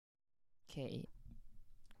Katie,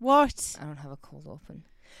 What? I don't have a cold open.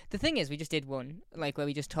 The thing is, we just did one, like, where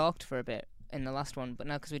we just talked for a bit in the last one, but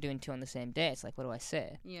now because we're doing 2 on the same day, it's like, what do I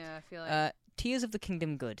say? Yeah, I feel like... Tears of the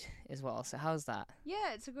Kingdom good is what I'll say. How's that?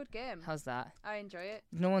 yeah, it's a good game. How's that? I enjoy it.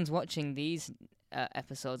 No one's watching these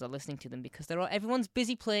episodes or listening to them because everyone's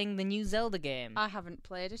busy playing the new Zelda game. I haven't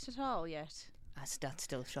played it at all yet. That's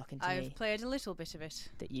still shocking to me. I've played a little bit of it.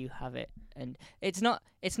 That you have it, and it's not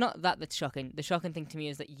that that's shocking. The shocking thing to me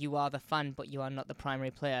is that you are the fan, but you are not the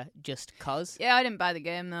primary player. Just cause. Yeah, I didn't buy the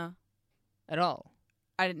game though. At all.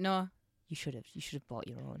 I didn't know. You should have. You should have bought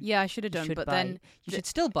your own. Yeah, I should have done, but then you should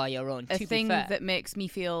still buy your own. A to thing be fair. that makes me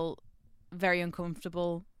feel very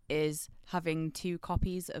uncomfortable is having 2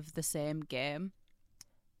 copies of the same game.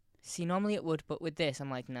 See, normally it would, but with this, I'm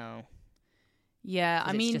like, no. Yeah,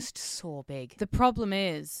 I mean, it's just so big. The problem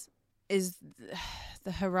is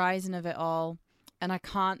the horizon of it all, and I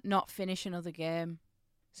can't not finish another game.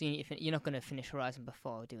 So you're not going to finish Horizon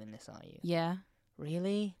before doing this, are you? Yeah.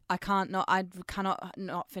 Really? I cannot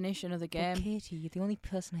not finish another game. But Katie, you're the only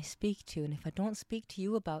person I speak to, and if I don't speak to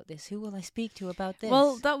you about this, who will I speak to about this?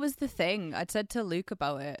 Well, that was the thing. I'd said to Luke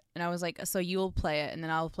about it, and I was like, so you'll play it, and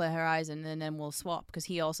then I'll play Horizon, and then we'll swap, because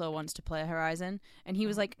he also wants to play Horizon. And he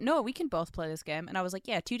was like, no, we can both play this game. And I was like,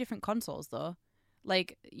 yeah, 2 different consoles, though.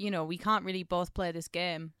 Like, we can't really both play this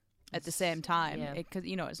game at the same time, because,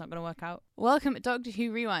 it's not going to work out. Welcome to Doctor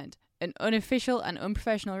Who Rewind, an unofficial and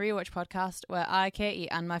unprofessional rewatch podcast where I, Katie,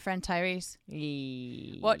 and my friend Tyrese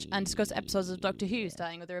watch and discuss episodes of Doctor Who,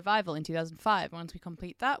 starting with the revival in 2005. Once we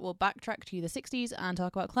complete that, we'll backtrack to the 60s and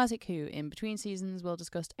talk about classic Who. In between seasons, we'll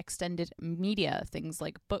discuss extended media, things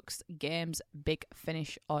like books, games, Big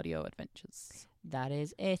Finish audio adventures. That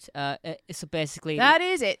is it. So basically... That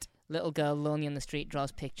is it! Little girl lonely on the street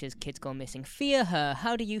draws pictures, kids go missing. Fear her.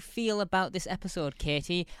 How do you feel about this episode,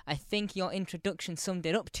 Katie? I think your introduction summed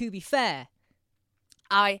it up, to be fair.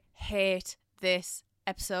 I hate this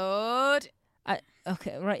episode.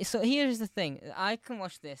 Okay, right, so here's the thing. I can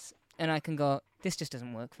watch this and I can go, this just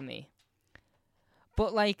doesn't work for me.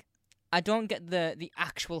 But, like, I don't get the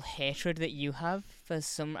actual hatred that you have for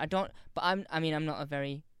some... I'm not a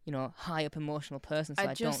very, high up emotional person, so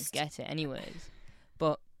I don't get it anyways.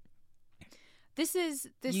 But... This is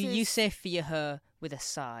you say fear her with a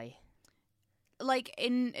sigh. Like,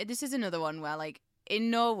 this is another one where, like, in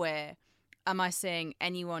no way am I saying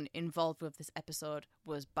anyone involved with this episode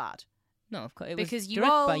was bad. No, of course. It because was you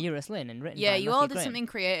directed all, by Eurus Lynn and written by Yeah, you Matthew all did Graham. something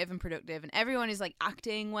creative and productive, and everyone is, like,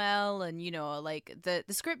 acting well, and, like, the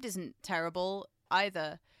script isn't terrible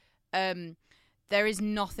either. There is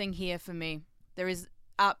nothing here for me. There is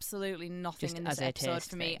absolutely nothing Just in this episode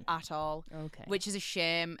for me at all. Okay. Which is a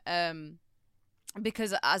shame.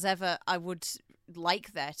 Because as ever, I would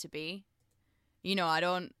like there to be. I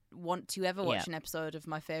don't want to ever watch an episode of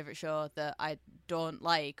my favourite show that I don't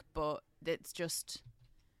like, but it's just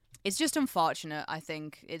unfortunate, I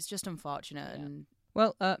think. It's just unfortunate. Yeah. And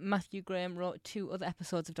well, Matthew Graham wrote 2 other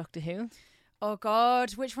episodes of Doctor Who. oh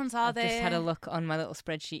God, which ones are I've there? just had a look on my little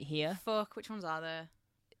spreadsheet here. Fuck, which ones are there?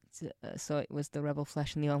 So it was The Rebel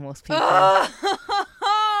Flesh and the Almost People.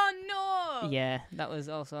 Oh, no! Yeah, that was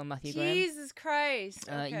also on Matthew Graham. Jesus Christ.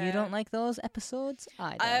 Okay. You don't like those episodes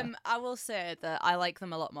either? I will say that I like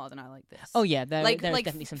them a lot more than I like this. Oh yeah, there's like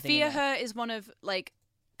definitely something Fear in there. Her is one of, like,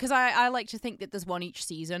 because I like to think that there's one each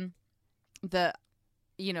season that,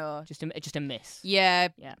 just a miss. Yeah.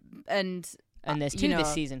 And there's 2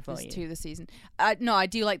 this season for you. There's 2 this season. No, I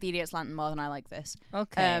do like The Idiot's Lantern more than I like this.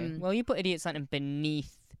 Okay. Well, you put Idiot's Lantern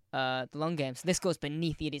beneath the Long Game, so this goes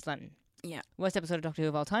beneath The Idiot's Lantern. Yeah. Worst episode of Doctor Who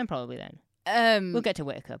of all time, probably then. We'll get to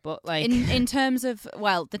Whittaker, but like in terms of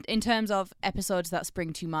episodes that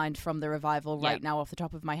spring to mind from the revival right now off the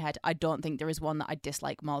top of my head, I don't think there is one that I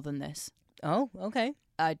dislike more than this. Oh, okay.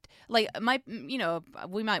 We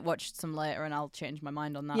might watch some later and I'll change my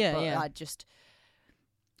mind on that. Yeah. I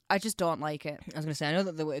just don't like it. I was gonna say, I know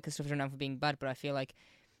that the Whittaker stuff is renowned for being bad, but I feel like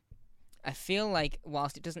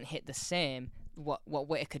whilst it doesn't hit the same, what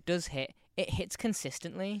Whittaker does hit, it hits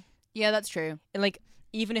consistently. Yeah, that's true. Like,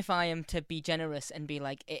 even if I am to be generous and be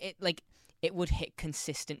like, it would hit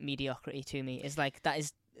consistent mediocrity to me. Is like, that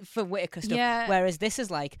is for Whittaker stuff. Yeah. Whereas this is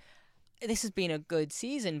like, this has been a good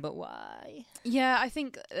season, but why? Yeah, I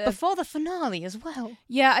think before the finale as well.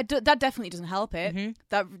 Yeah, that definitely doesn't help it.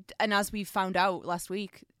 Mm-hmm. And as we found out last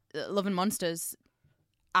week, Love and Monsters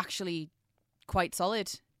actually quite solid.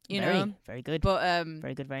 Very good. But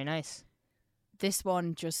very good, very nice. This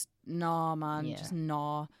one just just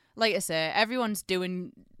nah. Like I say, everyone's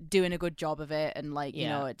doing a good job of it, and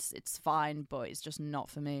it's fine, but it's just not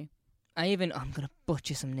for me. I'm gonna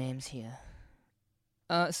butcher some names here.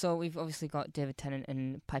 So we've obviously got David Tennant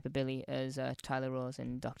and Piper Billy as Tyler Rose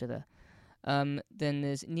and Doctor The. Then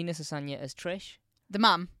there's Nina Sasanya as Trish. The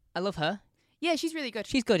mum. I love her. Yeah, she's really good.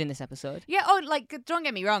 She's good in this episode. Yeah, don't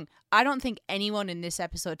get me wrong. I don't think anyone in this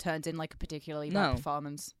episode turns in, like, a particularly bad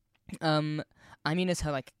performance. I mean, as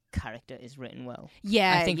her, like, character is written well.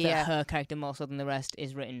 Yeah, I think that her character, more so than the rest,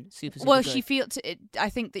 is written super good. Well, she feels... I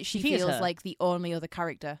think that she feels her. like the only other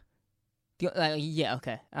character. Yeah,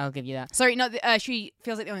 okay, I'll give you that. Sorry, no, she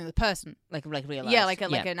feels like the only other person. Like real life. Yeah, like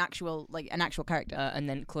an actual character. And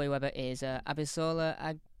then Chloe Webber is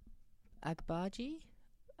Abisola Agbaji,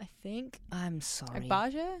 I think. I'm sorry.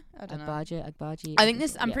 Agbaja? I don't know. Agbaji. I think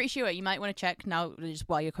this. I'm pretty sure you might want to check now, just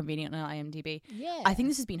while you're convenient on IMDb. Yeah. I think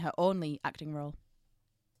this has been her only acting role.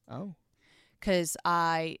 Oh. Because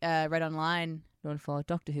I read online. Known for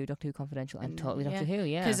Doctor Who Confidential, and Totally Doctor Who,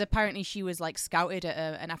 yeah. Because apparently she was, like, scouted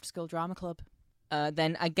at an after-school drama club.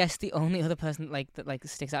 Then I guess the only other person that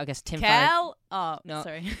sticks out, I guess Tim Kel? Farrah. Oh, no.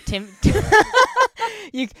 Sorry. Tim.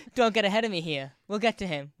 You don't get ahead of me here. We'll get to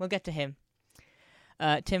him.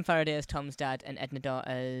 Tim Faraday as Tom's dad, and Edna Dot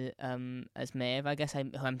as Maeve. I guess I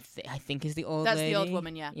think is the old lady. That's the old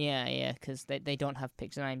woman, yeah. Yeah, because they don't have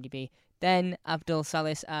pictures on IMDb. Then Abdul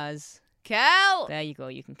Salis as Kel. There you go.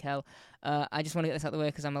 You can Kel. I just want to get this out of the way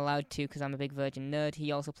because I'm allowed to, because I'm a big Virgin nerd.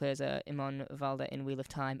 He also plays Imon Valda in Wheel of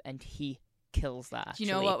Time, and he kills that. Do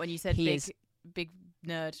you know what? When you said big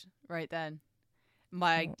nerd right then,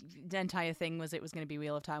 my entire thing was it was going to be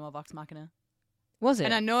Wheel of Time or Vox Machina. Was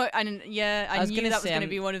it? And I knew that was going to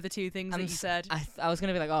be one of the two things that you said. I was going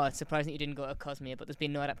to be like, oh, it's surprising that you didn't go to Cosmere, but there's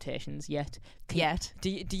been no adaptations yet.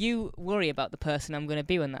 Do you worry about the person I'm going to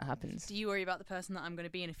be when that happens? Do you worry about the person that I'm going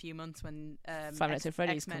to be in a few months when Five Nights at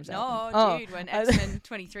Freddy's X-Men comes out? No, dude, when X-Men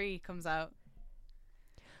 23 comes out.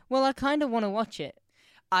 Well, I kind of want to watch it.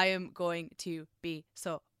 I am going to be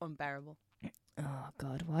so unbearable. Oh,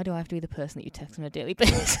 God. Why do I have to be the person that you text on a daily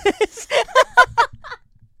basis?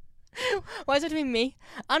 Why is it to be me?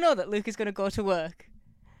 I know that Luke is going to go to work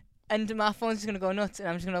and my phone's just going to go nuts and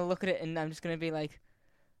I'm just going to look at it and I'm just going to be like,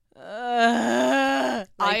 I've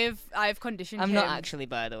conditioned him. I'm not actually,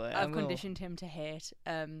 by the way. I've conditioned him to hate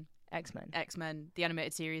X-Men, the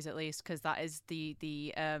animated series at least, because that is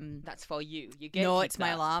the that's for you. No, it's my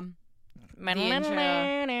alarm. The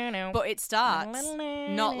intro. But it starts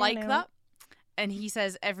not like that. And he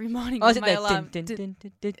says every morning my alarm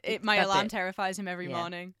my alarm terrifies him every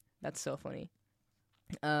morning. That's so funny.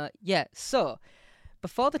 So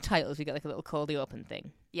before the titles we get like a little cold open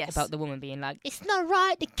thing. Yes. About the woman being like, it's not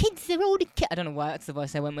right, the kids are all the kids. I don't know why that's the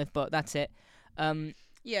voice I went with, but that's it.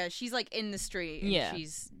 Yeah, she's like in the street and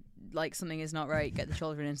she's like, something is not right, get the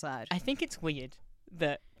children inside. I think it's weird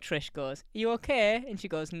that Trish goes, are you okay? And she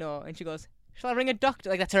goes, no. And she goes, shall I ring a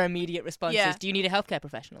doctor? Like, that's her immediate response is, do you need a healthcare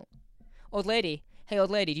professional? Old lady, hey,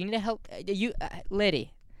 old lady, do you need a help?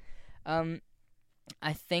 Lady.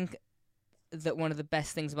 I think that one of the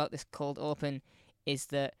best things about this cold open is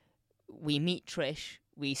that we meet Trish,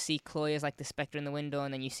 we see Chloe as like the spectre in the window,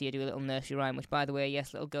 and then you see her do a little nursery rhyme, which, by the way,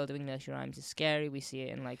 yes, little girl doing nursery rhymes is scary. We see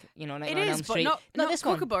it in, like, Nightmare on Elm Street. Not this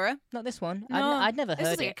Kookaburra. One. Not this one. No, I'd never heard it.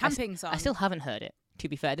 This is like a camping song. I still haven't heard it, to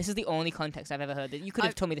be fair. This is the only context I've ever heard. You could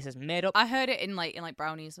have told me this is made up. I heard it in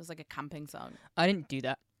Brownies. It was like a camping song. I didn't do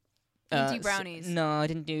that. You didn't do Brownies? No, I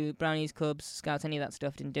didn't do Brownies, Cubs, Scouts, any of that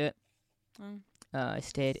stuff. Didn't do it. Oh. I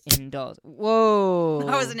stayed indoors. Whoa.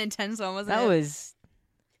 That was an intense one, wasn't it? That was...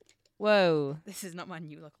 Whoa. This is not my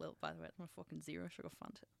new look, Lil, by the way. It's my fucking zero sugar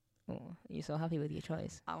Fanta. Oh, are you so happy with your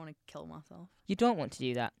choice? I want to kill myself. You don't want to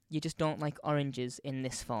do that. You just don't like oranges in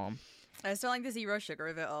this form. I just don't like the zero sugar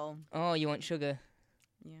of it all. Oh, you want sugar?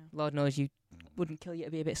 Yeah. Lord knows you wouldn't kill you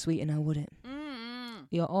to be a bit sweeter now, would it? Mm-hmm.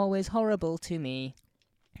 You're always horrible to me.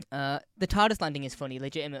 The TARDIS landing is funny,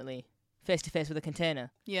 legitimately. Face to face with a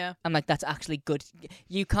container. Yeah. I'm like, that's actually good.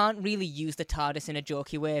 You can't really use the TARDIS in a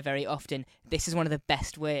jokey way very often. This is one of the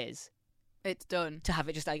best ways. It's done. To have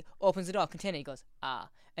it just like, opens the door, container, he goes, ah.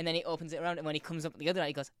 And then he opens it around, and when he comes up the other side,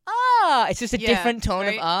 he goes, ah. It's just a different tone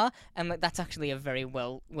of ah. And like, that's actually a very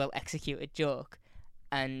well executed joke.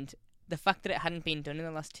 And the fact that it hadn't been done in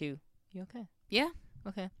the last two... You okay? Yeah.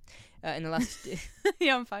 Okay. In the last...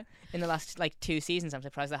 Yeah, I'm fine. In the last, 2 seasons, I'm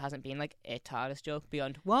surprised there hasn't been, a TARDIS joke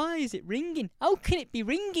beyond, why is it ringing? How can it be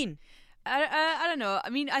ringing? I don't know. I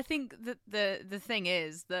mean, I think that the thing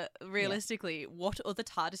is that, realistically, what other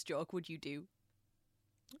TARDIS joke would you do?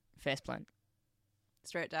 Faceplant.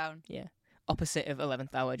 Straight down. Yeah. Opposite of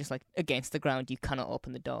 11th Hour, just, against the ground, you cannot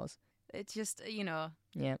open the doors. It's just,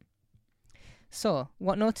 Yeah. So,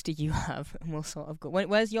 what notes do you have? And we'll sort of go...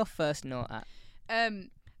 Where's your first note at?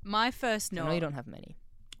 My first note... I know you don't have many.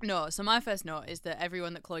 No, so my first note is that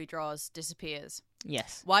everyone that Chloe draws disappears.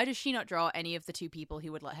 Yes. Why does she not draw any of the two people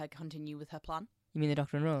who would let her continue with her plan? You mean the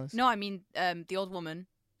Doctor and Rose? No, I mean the old woman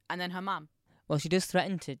and then her mum. Well, she does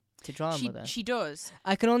threaten to draw him with her. She does.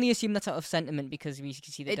 I can only assume that's out of sentiment because we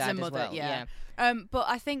can see the It's dad a mother, as well. yeah. But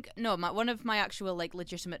I think one of my actual like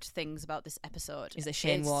legitimate things about this episode is that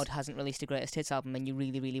Shane Ward hasn't released a Greatest Hits album and you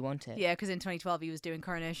really, really want it. Yeah, because in 2012 he was doing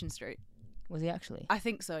Coronation Street. Was he actually? I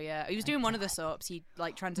think so. Yeah, he was doing one of the soaps. He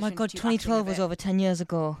like transitioned. My God, to 2012 was over 10 years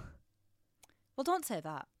ago. Well, don't say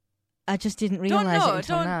that. I just didn't realise it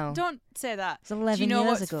until now. Don't say that. It's 11 years ago. Do you know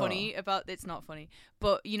what's funny about? It's not funny,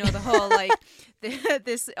 but you know the whole like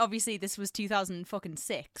this. Obviously, this was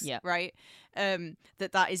 2006. Yeah. Right.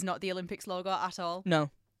 That is not the Olympics logo at all. No.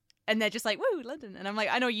 And they're just like, woo, London. And I'm like,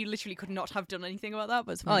 I know you literally could not have done anything about that,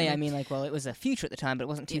 but it's funny. Oh yeah, I mean, like, well, it was a future at the time, but it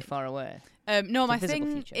wasn't too far away. No, my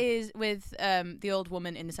thing is with the old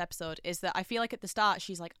woman in this episode is that I feel like at the start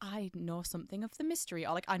she's like, I know something of the mystery,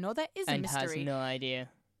 or like I know there is a mystery, and has no idea.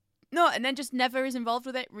 No, and then just never is involved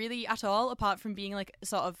with it really at all, apart from being like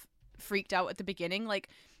sort of freaked out at the beginning. Like,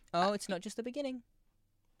 oh, it's not just the beginning.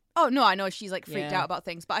 Oh no, I know she's like freaked out about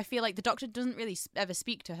things, but I feel like the Doctor doesn't really ever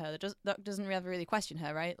speak to her. The Doctor doesn't ever really question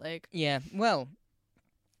her, right? Like, yeah, well,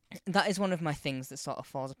 that is one of my things that sort of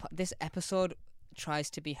falls apart. This episode tries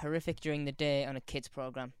to be horrific during the day on a kids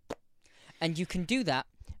program, and you can do that.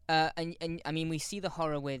 And I mean, we see the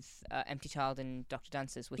horror with Empty Child and Dr.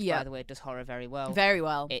 Dances, which, by the way, does horror very well. Very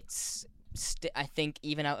well. It's, I think,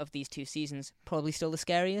 even out of these two seasons, probably still the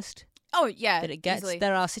scariest. Oh, yeah, that it gets. Easily.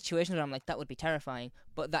 There are situations where I'm like, that would be terrifying,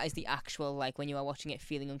 but that is the actual, like, when you are watching it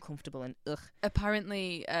feeling uncomfortable and ugh.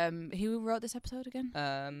 Apparently, who wrote this episode again?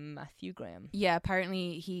 Matthew Graham. Yeah,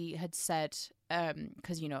 apparently he had said,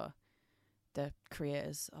 because, you know, the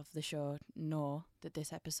creators of the show know that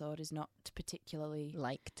this episode is not particularly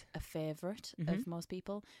liked, a favourite of most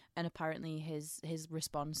people, and apparently his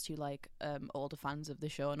response to like older fans of the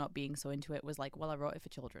show not being so into it was like, well, I wrote it for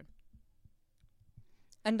children.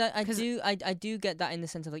 And I do get that in the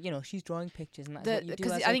sense of, like, you know, she's drawing pictures and that's what you do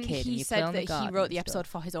as a kid. I think he said that he wrote the episode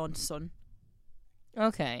for his own son.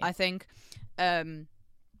 Okay. I think,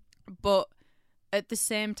 but at the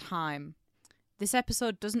same time, this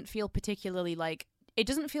episode doesn't feel particularly like, it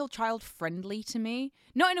doesn't feel child friendly to me.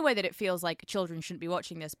 Not in a way that it feels like children shouldn't be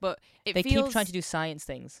watching this, but they keep trying to do science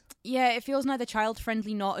things. Yeah, it feels neither child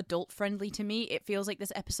friendly nor adult friendly to me. It feels like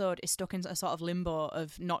this episode is stuck in a sort of limbo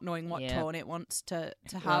of not knowing what tone it wants to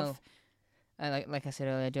have. Well, like I said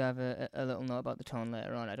earlier, I do have a little note about the tone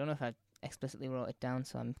later on. I don't know if I explicitly wrote it down,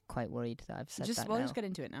 so I'm quite worried that I've said that now. We'll just get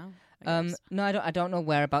into it now. No, I don't know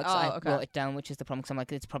whereabouts I wrote it down, which is the problem, because I'm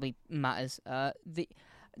like, it's probably matters.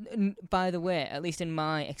 By the way, at least in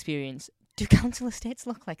my experience, do council estates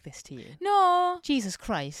look like this to you? No. Jesus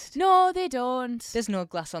Christ. No, they don't. There's no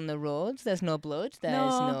glass on the roads. There's no blood. There's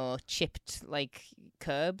no chipped, like,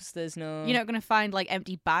 curbs. There's no... You're not going to find, like,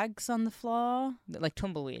 empty bags on the floor. Like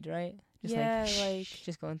tumbleweed, right? Just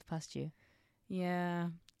just going past you. Yeah.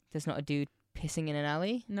 There's not a dude pissing in an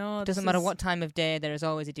alley. No. It doesn't matter what time of day, there is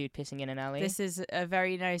always a dude pissing in an alley. This is a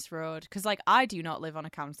very nice road. Because, like, I do not live on a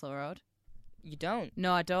council road. You don't?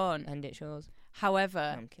 No, I don't. And it shows.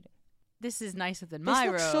 However, No, I'm kidding. This is nicer than my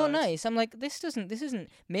road. This looks so nice. I'm like, this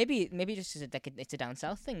isn't. Maybe just it's a down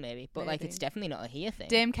south thing, maybe. But like, it's definitely not a here thing.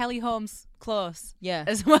 Dame Kelly Holmes, close. Yeah.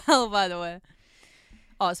 As well, by the way.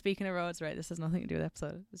 Oh, speaking of roads, right? This has nothing to do with the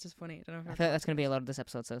episode. It's just funny. I don't know. I feel like that's going to be a lot of this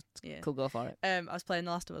episode, so cool. Go for it. I was playing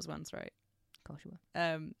The Last of Us once, right? Of course you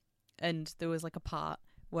were. And there was like a part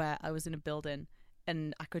where I was in a building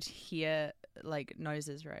and I could hear like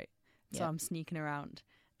noises, right? So I'm sneaking around.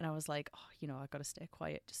 And I was like, oh, you know, I got to stay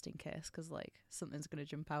quiet just in case, because, like, something's going to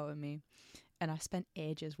jump out at me. And I spent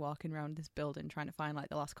ages walking around this building trying to find, like,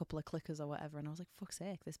 the last couple of clickers or whatever. And I was like, fuck's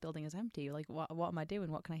sake, this building is empty. Like, what am I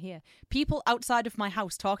doing? What can I hear? People outside of my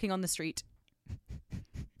house talking on the street.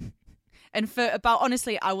 And for about,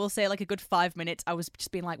 honestly, I will say, like, a good 5 minutes, I was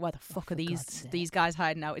just being like, where the fuck are these guys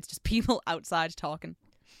hiding out? It's just people outside talking.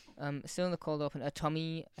 Still in the cold open.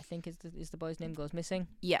 Tommy, I think is the boy's name, goes missing.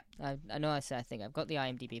 Yeah. I know. I think I've got the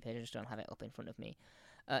IMDb page. I just don't have it up in front of me.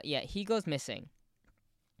 He goes missing,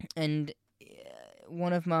 and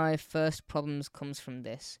one of my first problems comes from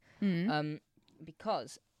this.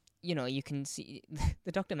 Because you know, you can see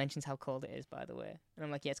the Doctor mentions how cold it is. By the way, and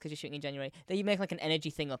I'm like, yeah, it's because you're shooting in January. Then you make like an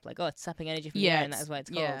energy thing up, like, oh, it's sapping energy from the air, and that is why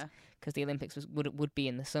it's cold. Because the Olympics would be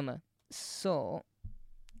in the summer. So.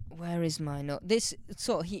 Where is my note?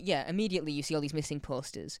 Immediately you see all these missing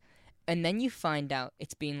posters, and then you find out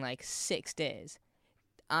it's been like 6 days.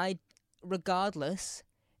 Regardless,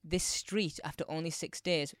 this street after only 6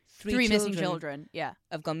 days, three missing children,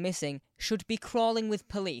 have gone missing, should be crawling with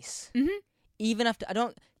police. Mm-hmm. Even after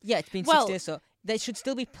it's been 6 days, so there should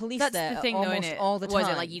still be police That's there the thing, though, almost innit? all the time. What is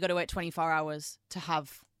it, like, you got to wait 24 hours to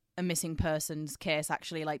have a missing persons case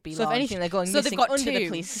actually, like, be so lodged? if anything, they're going So missing they've got under two. the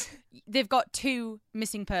police. They've got 2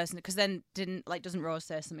 missing persons, because then doesn't Rose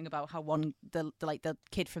say something about how one, the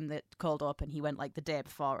kid from the cold open, he went, like, the day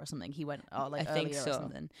before or something? He went, like, I earlier think so. or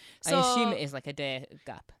something. I assume it is like a day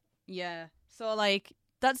gap. Yeah. So, like,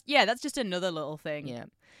 that's just another little thing. Yeah.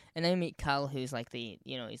 And then we meet Cal, who's like he's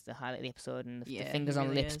the highlight of the episode and the fingers he on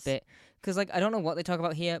really lips is. bit. Because, like, I don't know what they talk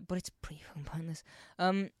about here, but it's pretty fucking pointless.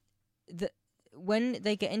 When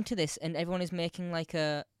they get into this and everyone is making, like,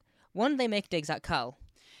 they make digs at Cal.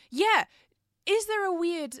 Yeah. Is there a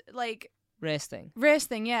weird, like, Race thing.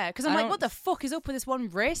 Yeah. Because I'm I like, don't- what the fuck is up with this one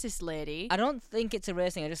racist lady? I don't think it's a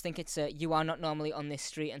race thing. I just think it's you are not normally on this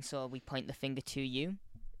street, and so we point the finger to you.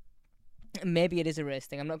 Maybe it is a race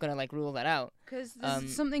thing. I'm not going to, like, rule that out. Because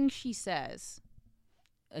there's something she says.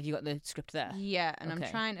 Have you got the script there? Yeah, and Okay. I'm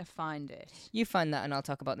trying to find it. You find that, and I'll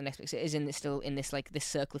talk about the next bit. So it is still in this, like, this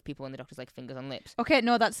circle of people, and the doctor's, like, fingers on lips. Okay,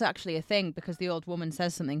 no, that's actually a thing, because the old woman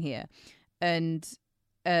says something here. And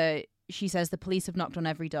she says the police have knocked on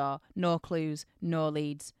every door. No clues, no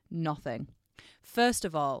leads, nothing. First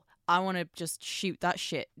of all, I want to just shoot that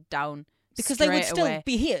shit down. Because they would straight still away.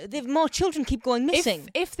 be here. More children keep going missing.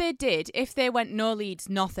 If they went no leads,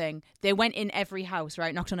 nothing, they went in every house,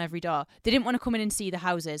 right, knocked on every door. They didn't want to come in and see the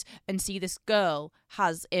houses and see this girl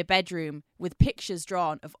has a bedroom with pictures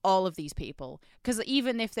drawn of all of these people. Because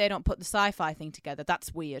even if they don't put the sci-fi thing together,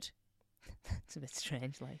 that's weird. It's a bit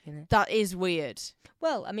strange, like, isn't it? That is weird.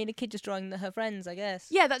 Well, I mean, a kid just drawing her friends, I guess.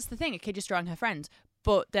 Yeah, that's the thing. A kid just drawing her friends.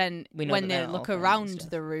 But then We know when that they they're all look friends and around stuff.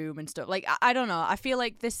 the room and stuff, like, I don't know. I feel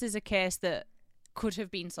like this is a case that could have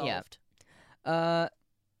been solved.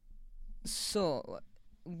 So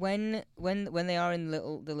when they are in the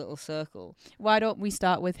little circle, Why don't we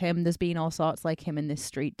start with him? There's been all sorts like him in this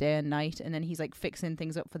street day and night, and then he's like fixing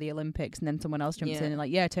things up for the Olympics, and then someone else jumps Yeah. in and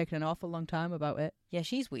like, yeah, taking an awful long time about it. yeah,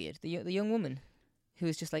 she's weird. The young woman who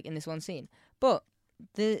is just, like, in this one scene. But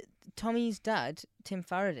Tommy's dad, Tim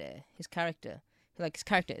Faraday, his character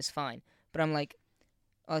is fine. But I'm like,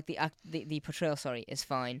 the portrayal, is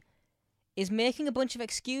fine. Is making a bunch of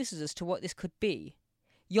excuses as to what this could be.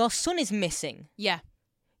 Your son is missing. Yeah.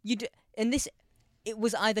 It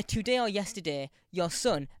was either today or yesterday. Your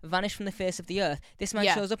son vanished from the face of the earth. This man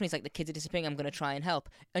Yeah. shows up and he's like, the kids are disappearing. I'm going to try and help.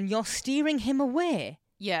 And you're steering him away.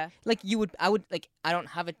 Yeah. Like, I would, like, I don't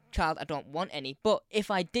have a child. I don't want any. But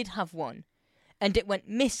if I did have one and it went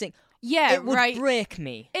missing, Yeah, it would right. break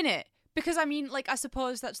me. Innit? Because, I mean, like, I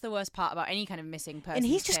suppose that's the worst part about any kind of missing person. And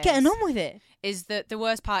he's just getting on with it. Is that the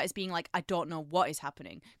worst part is being like, I don't know what is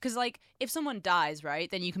happening. Because, like, if someone dies,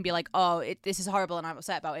 right, then you can be like, oh, this is horrible and I'm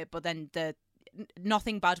upset about it. But then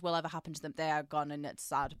nothing bad will ever happen to them. They are gone and it's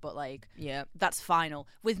sad. But, like, Yeah. that's final.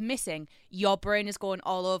 With missing, your brain is going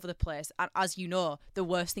all over the place. And as you know, the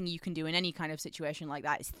worst thing you can do in any kind of situation like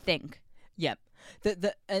that is think. Yep.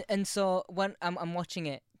 And so when I'm watching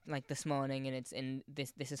it, like, this morning, and it's in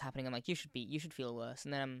this is happening, I'm like, you should feel worse.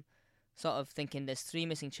 And then I'm sort of thinking there's 3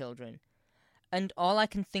 missing children, and all I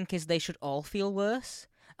can think is they should all feel worse.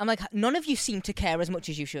 I'm like, none of you seem to care as much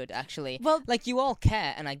as you should, actually. Well, Like, you all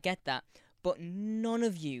care, and I get that, but none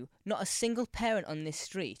of you, not a single parent on this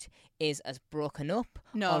street, is as broken up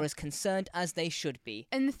No. or as concerned as they should be.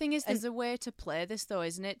 And the thing is, there's a way to play this, though,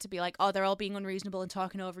 isn't it? To be like, oh, they're all being unreasonable and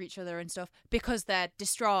talking over each other and stuff because they're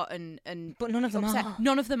distraught and But none of them upset. are.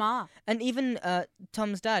 None of them are. And even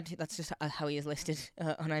Tom's dad, that's just how he is listed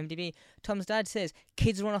on IMDb, Tom's dad says,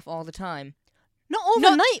 kids run off all the time. Not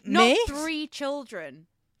overnight, mate! Not 3 children.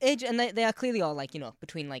 And they are clearly all, like,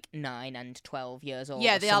 between, like, 9 and 12 years old.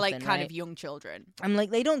 Yeah, or they are like something, kind right? of young children. I'm like,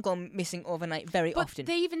 they don't go missing overnight very But often.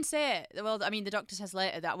 they even say, well, I mean, the doctor says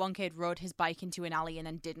later that one kid rode his bike into an alley and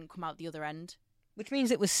then didn't come out the other end. Which means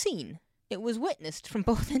it was seen. It was witnessed from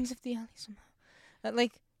both ends of the alley somehow.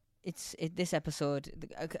 This episode,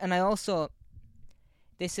 and I also,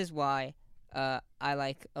 this is why I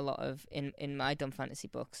like a lot of, in my dumb fantasy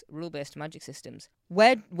books, rule-based magic systems.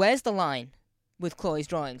 Where's the line with Chloe's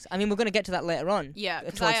drawings? I mean, we're going to get to that later on. Yeah,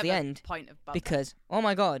 because towards I have the a end. point about Because, oh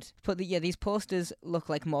my god, these posters look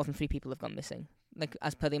like more than 3 people have gone missing. Like,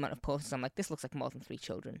 as per the amount of posters, I'm like, this looks like more than 3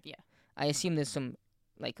 children. Yeah. I assume there's some,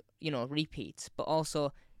 like, repeats, but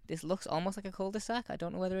also this looks almost like a cul-de-sac. I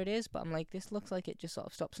don't know whether it is, but I'm like, this looks like it just sort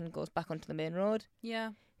of stops and goes back onto the main road. Yeah.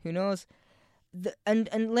 Who knows? And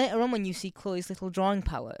later on, when you see Chloe's little drawing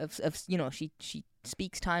power of she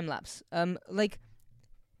speaks time lapse. Like,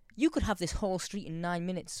 you could have this whole street in 9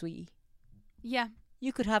 minutes, sweetie. Yeah.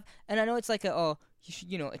 You could have, and I know it's like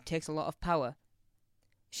it takes a lot of power.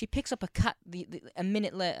 She picks up a cat a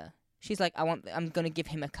minute later. She's like, I'm going to give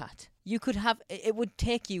him a cat. You could have, it would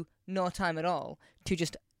take you no time at all to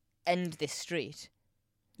just end this street.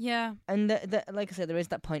 Yeah. And like I said, there is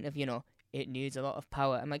that point of, it needs a lot of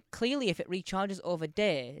power. I'm like, clearly if it recharges over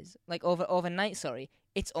days, like overnight,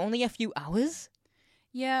 it's only a few hours.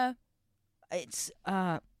 Yeah. It's,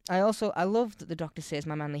 I love that the Doctor says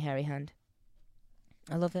my manly hairy hand.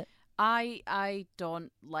 I love it. I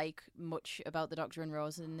don't like much about the Doctor and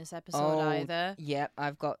Rose in this episode either. Yeah,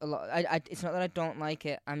 I've got a lot. It's not that I don't like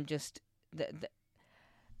it. I'm just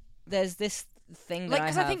there's this thing that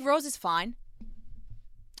because I think Rose is fine.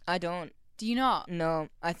 I don't. Do you not? No,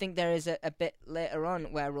 I think there is a bit later on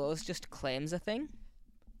where Rose just claims a thing,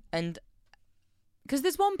 and because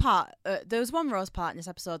there's one part, there was one Rose part in this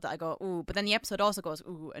episode that I go ooh, but then the episode also goes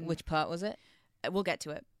ooh. And which part was it? We'll get to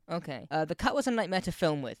it. Okay. The cat was a nightmare to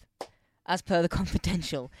film with, as per the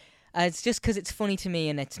Confidential. It's just because it's funny to me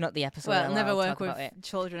and it's not the episode. Well, it'll never work with it.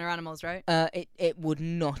 children or animals, right? It would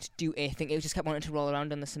not do anything. It just kept wanting to roll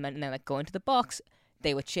around on the cement and then like go into the box.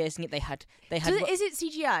 They were chasing it. They had. So is it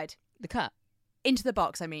CGI'd? The cat? Into the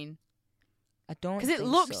box, I mean. I don't think so. Because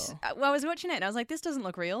it looks... Well, I was watching it and I was like, this doesn't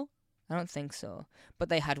look real. I don't think so. But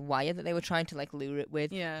they had wire that they were trying to like lure it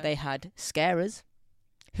with. Yeah. They had scarers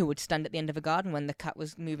who would stand at the end of a garden when the cat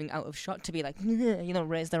was moving out of shot to be like,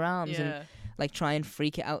 raise their arms and like try and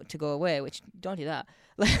freak it out to go away, which don't do that.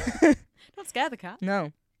 Don't scare the cat.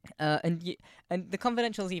 No. And the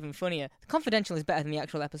Confidential is even funnier. The Confidential is better than the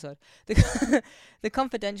actual episode. The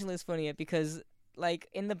Confidential is funnier because, like,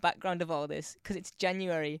 in the background of all this, because it's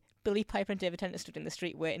January, Billy Piper and David Tennant stood in the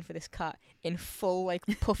street waiting for this cat in full, like,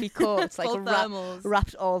 puffy coats, like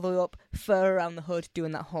wrapped all the way up, fur around the hood,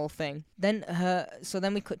 doing that whole thing. Then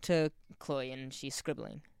we cut to Chloe and she's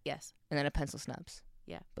scribbling. Yes. And then a pencil snaps.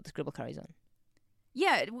 Yeah. But the scribble carries on.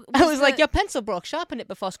 Yeah. I was like, your pencil broke. Sharpen it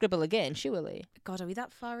before scribble again, surely. God, are we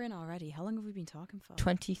that far in already? How long have we been talking for?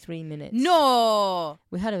 23 minutes. No!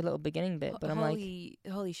 We had a little beginning bit, but holy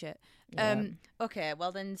shit. Yeah. Okay,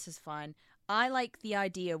 well then this is fine. I like the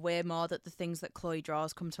idea way more that the things that Chloe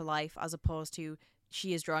draws come to life as opposed to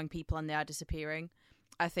she is drawing people and they are disappearing.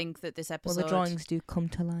 I think that this episode... Well, the drawings do come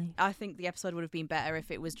to life. I think the episode would have been better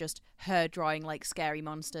if it was just her drawing, like, scary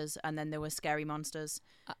monsters, and then there were scary monsters.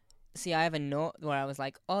 See, I have a note where I was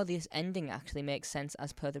like, oh, this ending actually makes sense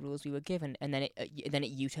as per the rules we were given, and then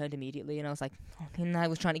it U-turned immediately, and I was like, I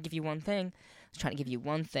was trying to give you one thing.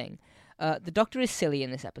 The Doctor is silly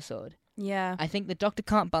in this episode. Yeah. I think the Doctor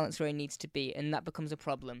can't balance where he needs to be, and that becomes a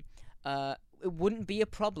problem. It wouldn't be a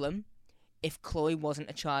problem if Chloe wasn't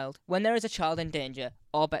a child. When there is a child in danger,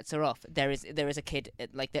 all bets are off. There is a kid,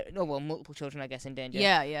 multiple children, I guess, in danger.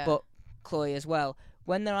 Yeah. But Chloe as well.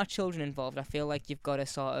 When there are children involved, I feel like you've got to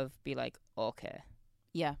sort of be like, okay,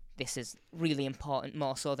 yeah, this is really important,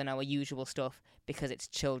 more so than our usual stuff, because it's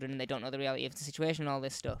children and they don't know the reality of the situation and all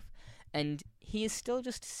this stuff. And he is still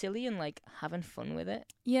just silly and like having fun with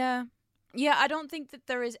it. Yeah. Yeah, I don't think that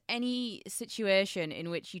there is any situation in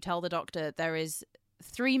which you tell the Doctor there is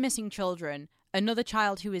 3 missing children, another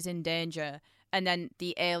child who is in danger, and then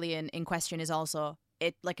the alien in question is also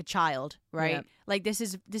like a child, right? Yeah. Like this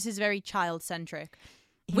is very child centric.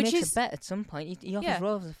 He makes a bet at some point. He offers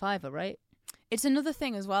Rose a $5, right? It's another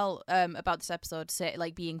thing as well about this episode, say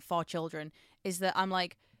like being for children, is that I'm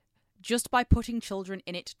like, just by putting children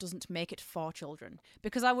in it doesn't make it for children.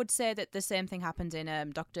 Because I would say that the same thing happens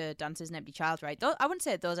in Dr. Dance's An Empty Child, right? I wouldn't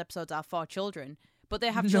say those episodes are for children, but they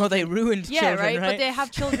have children. No, they ruined children, right? But they have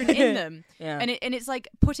children in them. Yeah. And it's like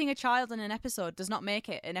putting a child in an episode does not make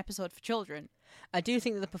it an episode for children. I do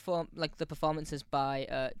think that the performances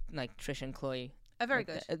by like Trish and Chloe are very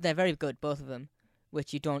good. They're very good, both of them,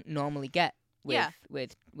 which you don't normally get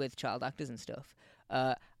with child actors and stuff.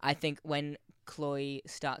 I think when Chloe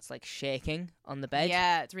starts like shaking on the bed,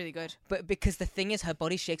 yeah, it's really good. But because the thing is, her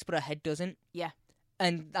body shakes, but her head doesn't. Yeah.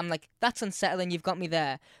 And I'm like, that's unsettling. You've got me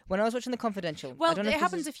there. When I was watching The Confidential, well, it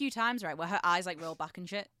happens a few times, right, where her eyes like roll back and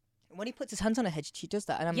shit. When he puts his hands on her head, she does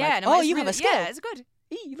that, and I'm like, oh, you have a skill. Yeah, it's good.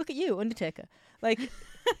 Look at you, Undertaker. Like,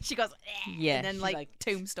 she goes, yeah, and then like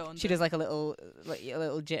tombstone. She does like a little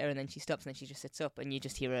jitter, and then she stops, and then she just sits up, and you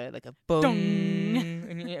just hear like a boom,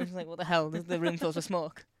 and you're just like, what the hell? The room fills with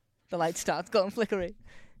smoke. The light starts going flickery.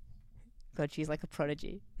 God, she's like a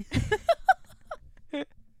prodigy.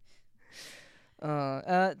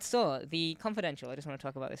 So the Confidential. I just want to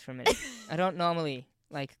talk about this for a minute. I don't normally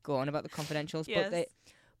like go on about the Confidentials, yes.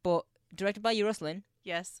 but directed by Euros Lynn.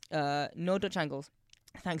 Yes. No Dutch angles.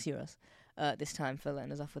 Thanks, Euros. This time for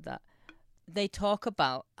letting us off with that. They talk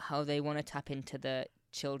about how they want to tap into the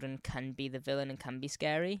children can be the villain and can be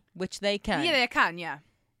scary, which they can. Yeah, they can. Yeah.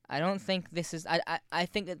 I don't think this is... I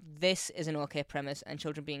think that this is an okay premise, and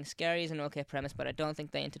children being scary is an okay premise, but I don't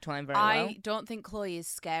think they intertwine very well. I don't think Chloe is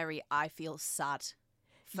scary. I feel sad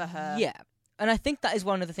for her. Yeah. And I think that is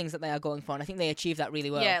one of the things that they are going for, and I think they achieve that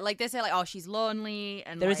really well. Yeah, like they say, like, oh, she's lonely,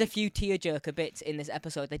 and there is a few tearjerker bits in this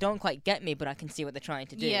episode. They don't quite get me, but I can see what they're trying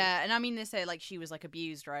to do. Yeah, and I mean, they say like she was like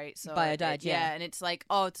abused, right? So by her dad, yeah. And it's like,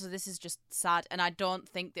 oh, so this is just sad, and I don't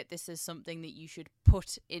think that this is something that you should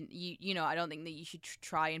put in. You know, I don't think that you should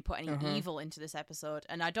try and put any evil into this episode,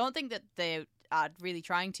 and I don't think that they are really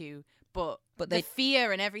trying to. But the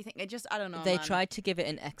fear and everything, it just, I don't know. They tried to give it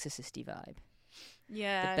an exorcist-y vibe.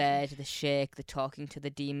 Yeah. The bed, the shake, the talking to the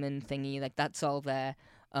demon thingy, like that's all there.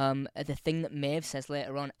 The thing that Maeve says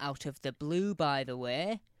later on, out of the blue, by the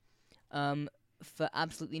way, for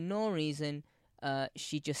absolutely no reason,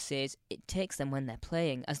 she just says it takes them when they're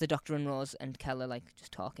playing, as the Doctor and Rose and Kel are like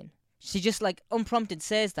just talking. She just like unprompted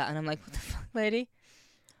says that, and I'm like, what the fuck, lady?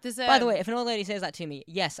 By the way, if an old lady says that to me,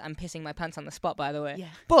 yes, I'm pissing my pants on the spot, by the way. Yeah.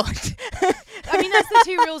 But I mean, that's the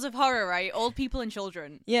two rules of horror, right? Old people and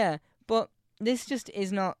children. Yeah, but this just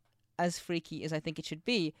is not as freaky as I think it should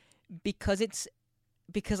be, because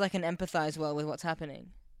I can empathize well with what's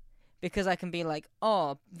happening. Because I can be like,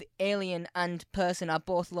 oh, the alien and person are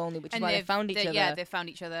both lonely, which is why they found each other. Yeah, they found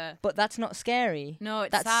each other. But that's not scary. No,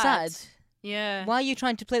 it's that's sad. Yeah. Why are you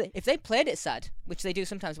trying to play it? If they played it sad, which they do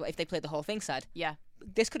sometimes, but if they played the whole thing sad, yeah,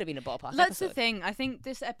 this could have been a ballpark That's episode. the thing. I think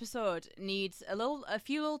this episode needs a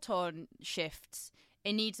few little tone shifts.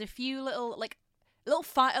 It needs a few little a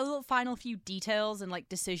little final few details and like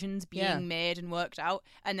decisions being made and worked out,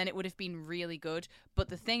 and then it would have been really good. But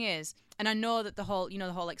the thing is, and I know that the whole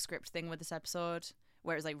like script thing with this episode,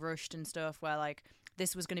 where it's like rushed and stuff, where like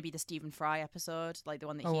this was going to be the Stephen Fry episode, like the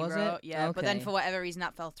one that he wrote. It? Yeah, okay. But then for whatever reason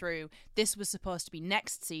that fell through. This was supposed to be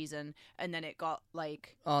next season, and then it got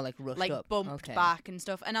like rushed up. bumped back and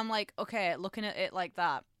stuff. And I'm like, okay, looking at it like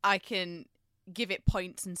that, I can give it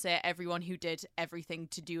points and say everyone who did everything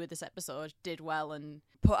to do with this episode did well and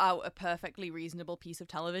put out a perfectly reasonable piece of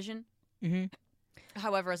television. Mm-hmm.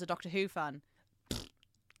 However, as a Doctor Who fan,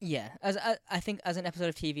 yeah, I think as an episode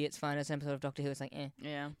of TV it's fine. As an episode of Doctor Who it's like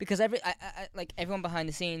yeah, because like everyone behind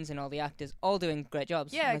the scenes and all the actors all doing great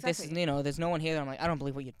jobs. Yeah, like, exactly. This is, there's no one here that I'm like, I don't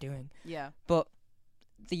believe what you're doing. Yeah, but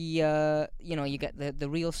the you get the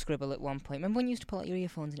real scribble at one point. Remember when you used to pull out your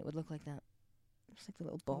earphones and it would look like that? It's like the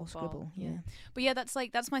little ball scribble. Yeah. But yeah, that's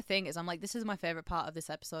my thing, is I'm like, this is my favourite part of this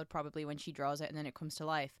episode, probably when she draws it and then it comes to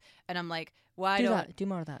life. And I'm like, why don't do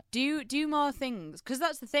more of that. Do more things, because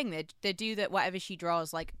that's the thing. They do that. Whatever she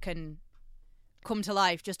draws like can come to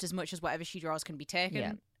life just as much as whatever she draws can be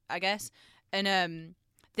taken, I guess. And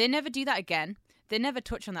they never do that again. They never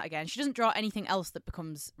touch on that again. She doesn't draw anything else that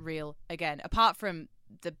becomes real again, apart from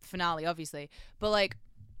the finale, obviously. But like,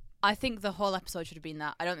 I think the whole episode should have been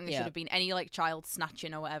that. I don't think there should have been any like child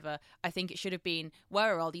snatching or whatever. I think it should have been,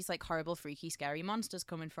 where are all these like horrible, freaky, scary monsters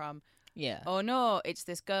coming from? Yeah. Oh no, it's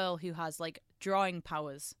this girl who has like drawing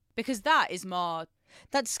powers. Because that is more...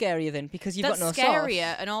 That's scarier then, because you've got no source. That's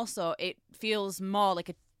scarier, and also it feels more like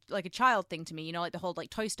a child thing to me, like the whole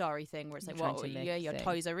like Toy Story thing, where it's like, whoa, yeah, your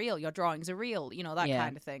toys are real, your drawings are real, that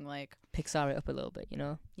kind of thing. Like Pixar it up a little bit,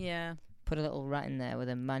 Yeah. Put a little rat in there with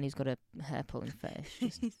a man who's got a hair pulling fetish.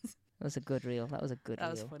 That was a good reel. That was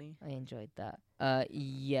funny. I enjoyed that.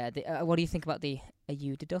 What do you think about the are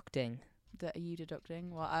you deducting? Are you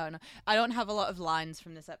deducting? Well, I don't know. I don't have a lot of lines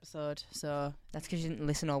from this episode, so that's because you didn't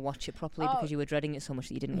listen or watch it properly because you were dreading it so much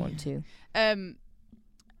that you didn't want to.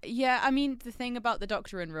 Yeah, I mean, the thing about the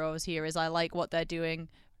Doctor and Rose here is I like what they're doing,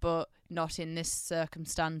 but not in this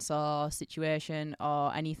circumstance or situation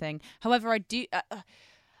or anything. However, I do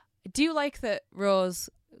like that Rose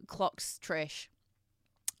clocks Trish.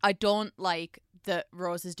 I don't like that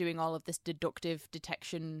Rose is doing all of this deductive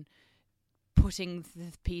detection, putting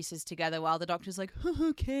the pieces together while the Doctor's like,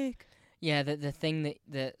 cake. Yeah, the thing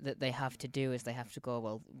that they have to do is they have to go,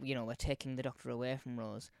 well, we're taking the Doctor away from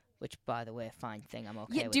Rose, which, by the way, fine thing, I'm okay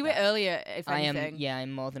with that. Yeah, do it earlier, if anything.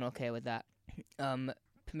 I'm more than okay with that.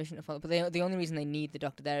 Permission to follow, but the only reason they need the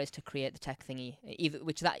Doctor there is to create the tech thingy,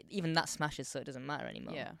 even that smashes, so it doesn't matter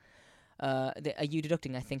anymore. Yeah. Are you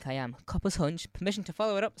deducting? I think I am. Copper's hunch. Permission to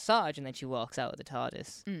follow it up, Sarge, and then she walks out of the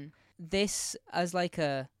TARDIS. This as like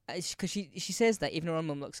because she says that even her own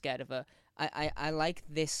mum looks scared of her. I like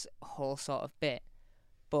this whole sort of bit,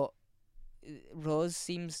 but Rose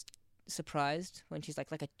seems surprised when she's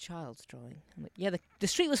like a child's drawing. I'm like, yeah, the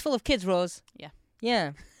street was full of kids, Rose. Yeah.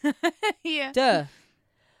 Yeah. Yeah. Duh.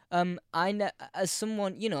 As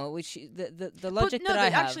someone, which the logic that I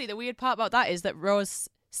have. Actually, the weird part about that is that Rose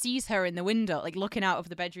sees her in the window, like looking out of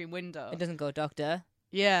the bedroom window. It doesn't go, Doctor.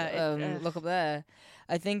 Yeah. Look up there.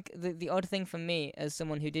 I think the odd thing for me, as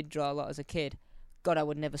someone who did draw a lot as a kid, God, I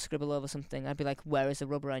would never scribble over something. I'd be like, where is the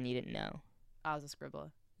rubber? I need it now. I was a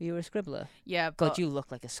scribbler. You were a scribbler? Yeah, God, but you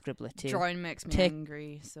look like a scribbler too. drawing makes me Take-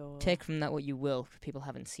 angry, so... Take from that what you will, if people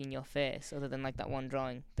haven't seen your face, other than like that one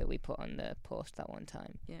drawing that we put on the post that one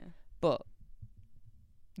time. Yeah. But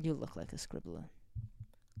you look like a scribbler.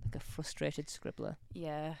 Like a frustrated scribbler.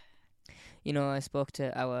 Yeah. You know, I spoke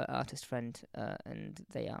to our artist friend, and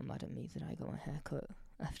they are mad at me that I got my hair cut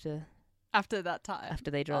After that time. after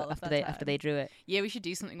they drew All of after that they time. after they drew it. Yeah, we should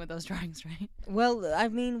do something with those drawings, right? Well, I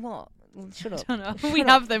mean, what? Shut up. I don't know. Shut We up.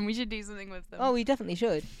 have them. We should do something with them. Oh, we definitely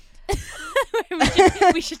should.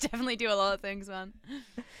 we should definitely do a lot of things, man.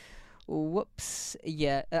 Whoops.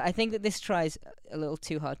 Yeah, I think that this tries a little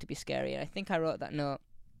too hard to be scary. And I think I wrote that note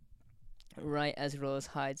right as Rose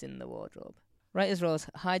hides in the wardrobe. Right as Rose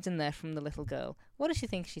hides in there from the little girl. What does she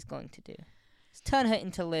think she's going to do? Just turn her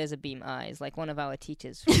into laser beam eyes, like one of our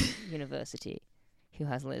teachers from university who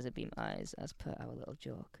has laser beam eyes, as per our little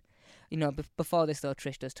joke. You know, before this, though,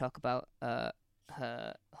 Trish does talk about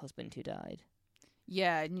her husband who died.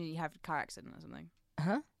 Yeah, and you have a car accident or something.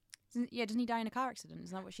 Huh? Doesn't he die in a car accident?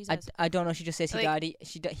 Isn't that what she says? I don't know. She just says he Like, died.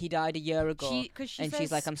 He died a year ago. She And says,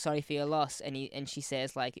 she's like, "I'm sorry for your loss," and she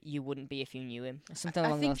says like, "You wouldn't be if you knew him," or something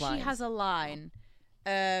along I think those lines. she has a line,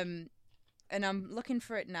 and I'm looking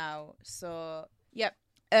for it now. So, yep.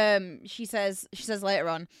 She says later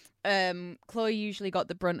on, Chloe usually got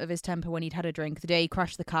the brunt of his temper when he'd had a drink. The day he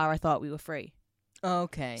crashed the car, I thought we were free.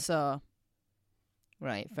 Okay, So,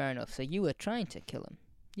 right, fair enough. So you were trying to kill him.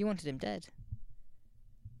 You wanted him dead.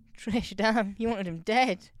 Trish, damn, you wanted him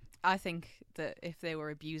dead. I think that if they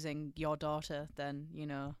were abusing your daughter, then, you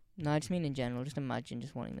know. No, I just mean in general. Just imagine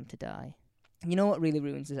just wanting them to die. You know what really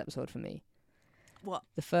ruins this episode for me? What?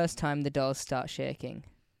 The first time the dolls start shaking.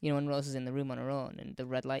 You know, when Rose is in the room on her own and the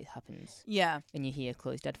red light happens Yeah. and you hear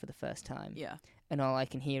Chloe's dead for the first time. Yeah. And all I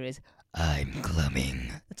can hear is, "I'm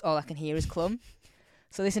clumming." That's all I can hear is clum.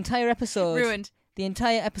 So this entire episode... Ruined. The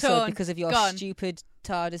entire episode Tone. because of your Gone. stupid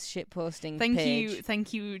TARDIS shit posting Thank page. you.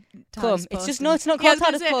 Clum. TARDIS It's just posting. no, it's not Yeah, I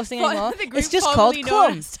called was TARDIS gonna say, posting for anymore. the group It's just called formerly known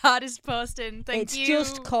Clum. as TARDIS posting. Thank It's you.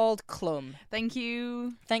 just called Clum. Thank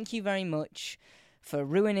you. Thank you very much for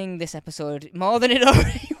ruining this episode more than it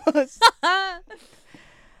already was.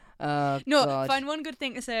 No, God. find one good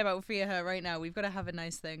thing to say about Fear Her right now. We've got to have a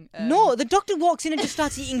nice thing. No, the doctor walks in and just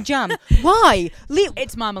starts eating jam. Why?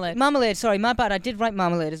 It's marmalade. Marmalade, sorry, my bad. I did write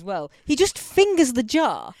marmalade as well. He just fingers the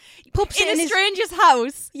jar. Pops it In in a his stranger's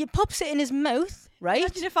house. He pops it in his mouth, right?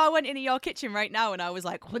 Imagine if I went into your kitchen right now and I was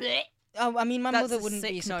like, Oh, I mean, my that's mother a wouldn't sick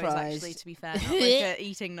be noise, surprised. actually, to be fair. Not like an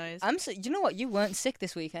eating noise. Do you know what? You weren't sick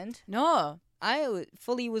this weekend. No. I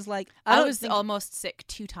fully was like... I don't was think- almost sick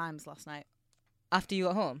 2 times last night. After you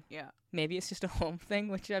got home. Yeah. Maybe it's just a home thing,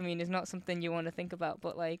 which, I mean, is not something you want to think about,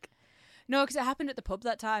 but, like... No, because it happened at the pub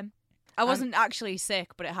that time. I wasn't actually sick,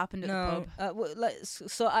 but it happened at the pub.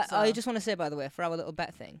 So I just want to say, by the way, for our little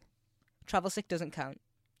bet thing, travel sick doesn't count.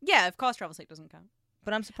 Yeah, of course travel sick doesn't count.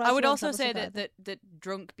 But I'm surprised. I would you also weren't say travel sick that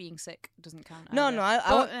drunk being sick doesn't count. No, either. no, I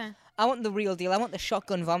But, I want the real deal. I want the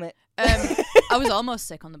shotgun vomit. I was almost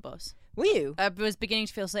sick on the bus. Were you? I was beginning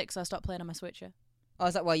to feel sick, so I stopped playing on my Switcher. Oh,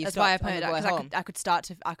 is that why you That's why I stopped on played the it, way because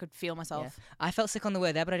home? I could feel myself. Yeah. I felt sick on the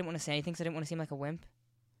way there, but I didn't want to say anything, so I didn't want to seem like a wimp.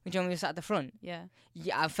 Do you know when we were sat at the front? Yeah.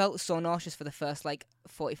 Yeah, I felt so nauseous for the first,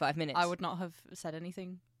 45 minutes. I would not have said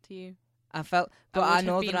anything to you. I felt, but I would I have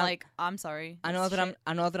know been that like, I'm sorry. I know That's that shit.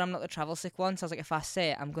 I know that I'm not the travel sick one. So I was like, if I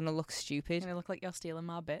say it, I'm gonna look stupid. Gonna look like you're stealing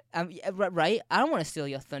my bit. Yeah, right? I don't want to steal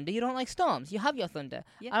your thunder. You don't like storms. You have your thunder.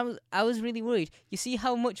 Yeah. I was really worried. You see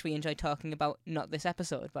how much we enjoy talking about not this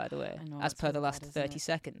episode, by the way, I know, as it's per really the last bad, isn't 30 it?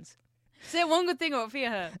 seconds. Say one good thing about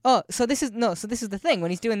Fear Her. Oh, so this is the thing when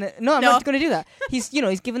he's doing the. No, I'm No. not going to do that. He's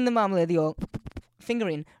giving the marmalade the old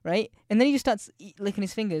fingering, right? And then he just starts licking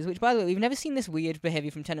his fingers. Which, by the way, we've never seen this weird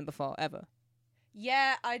behavior from Tennant before ever.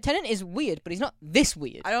 Yeah, Tennant is weird, but he's not this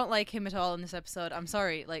weird. I don't like him at all in this episode. I'm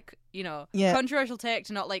sorry. Like, Yeah. controversial take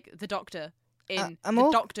to not like the Doctor in I'm the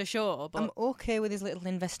all- Doctor show. But I'm okay with his little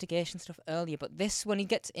investigation stuff earlier, but this, when he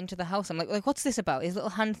gets into the house, I'm like, what's this about? His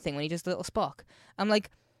little hand thing when he does the little Spock. I'm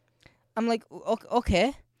like,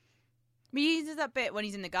 okay. he does that bit when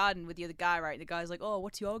he's in the garden with the other guy, right? The guy's like, "Oh,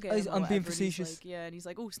 what's your game?" I'm or being whatever, and he's facetious. like, yeah, and he's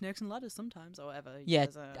like, "Oh, snakes and ladders sometimes," or whatever. He Yeah,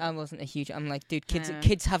 says, I wasn't a huge. I'm like, dude, Yeah.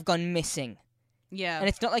 kids have gone missing, yeah. and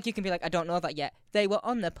it's not like you can be like, I don't know that yet. They were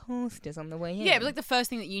on the posters on the way in. Yeah, it was like the first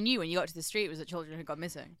thing that you knew when you got to the street was that children had gone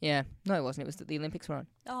missing. Yeah, no, it wasn't. It was that the Olympics were on.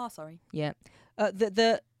 Oh, sorry. Yeah,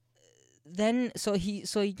 then so he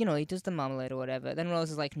does the marmalade or whatever. Then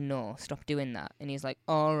Rose is like, no, stop doing that, and he's like,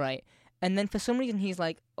 all right. And then for some reason he's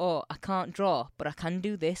like, oh, I can't draw, but I can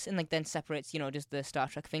do this, and like then separates, just the Star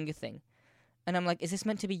Trek finger thing. And I'm like, is this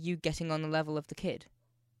meant to be you getting on the level of the kid?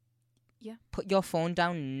 Yeah. Put your phone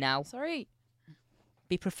down now. Sorry.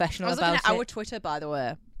 Be professional I was about looking at it. our Twitter, by the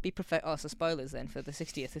way. Oh, so spoilers then for the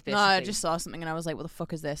 60th. Basically. No, I just saw something and I was like, what the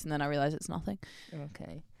fuck is this? And then I realised it's nothing.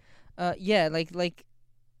 Okay. Yeah, like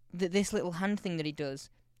this little hand thing that he does.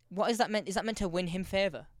 What is that meant? Is that meant to win him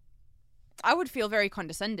favour? I would feel very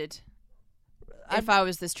condescended if I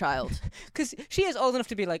was this child. Because she is old enough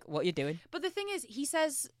to be like, what are you doing? But the thing is, he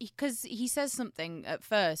says something at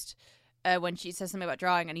first when she says something about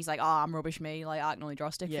drawing, and he's like, oh, I'm rubbish, me. Like, I can only draw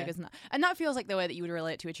stick figures. And that feels like the way that you would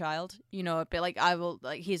relate to a child. A bit like,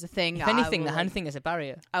 here's a thing. If anything, the hand thing is a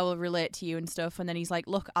barrier. I will relate to you and stuff. And then he's like,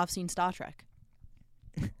 look, I've seen Star Trek.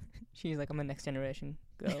 She's like, I'm a next generation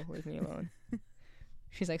girl, leave me alone.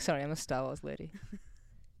 She's like, sorry, I'm a Star Wars lady.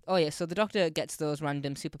 Oh yeah, so the Doctor gets those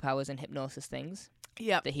random superpowers and hypnosis things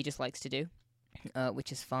that he just likes to do,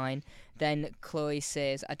 which is fine. Then Chloe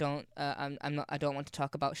says, I don't want to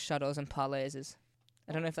talk about shadows and parlasers.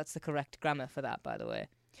 I don't know if that's the correct grammar for that, by the way.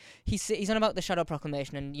 He's on about the Shadow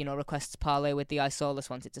Proclamation and, requests parley with the Isolus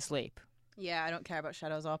once it's asleep. Yeah, I don't care about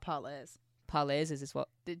shadows or parlays. Parlasers is what...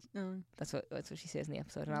 That's what she says in the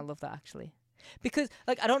episode, and I love that, actually. Because,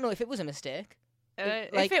 I don't know if it was a mistake.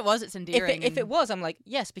 If it was, it's endearing. If it was, I'm like,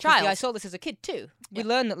 yes, because the Isolus is a kid too. Yeah. We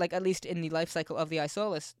learn that, at least in the life cycle of the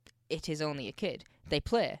Isolus, it is only a kid. They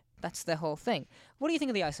play. That's their whole thing. What do you think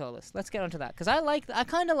of the Isolus? Let's get onto that, because I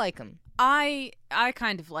kind of like them. I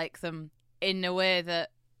kind of like them in a way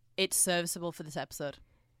that it's serviceable for this episode.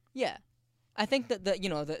 Yeah. I think that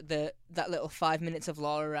that little 5 minutes of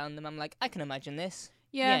lore around them, I'm like, I can imagine this.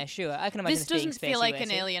 Yeah, sure. I can imagine this doesn't being feel like spacey-wacy.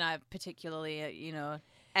 an alien I particularly,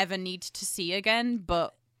 ever need to see again,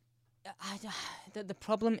 but... The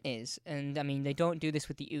problem is, and I mean, they don't do this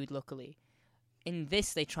with the Ood, luckily. In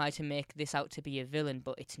this, they try to make this out to be a villain,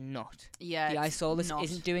 but it's not. Yeah, the Isolus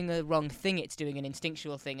isn't doing the wrong thing, it's doing an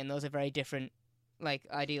instinctual thing, and those are very different,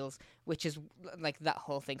 ideals, which is, that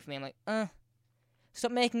whole thing for me. I'm like,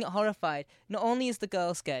 stop making it horrified. Not only is the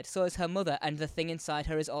girl scared, so is her mother, and the thing inside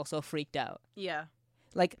her is also freaked out. Yeah.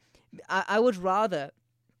 I would rather,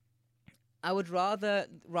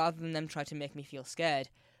 rather than them try to make me feel scared,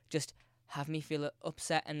 just have me feel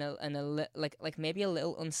upset and maybe a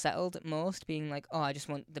little unsettled at most, being like, oh, I just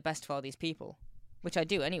want the best for all these people, which I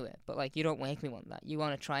do anyway. But you don't make me want that. You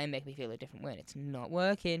want to try and make me feel a different way, and it's not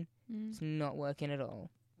working. It's not working at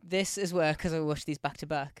all. This is where, because I watched these back to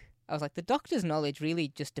back, I was like, the Doctor's knowledge really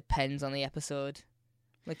just depends on the episode.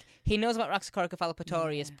 He knows about Raxacorica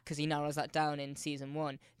falcipatorius because he narrows that down in season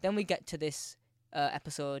 1. Then we get to this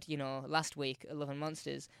episode, last week, Love and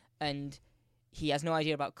Monsters, and he has no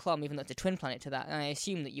idea about Clom, even though it's a twin planet to that. And I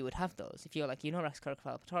assume that you would have those. If you're Raxacorica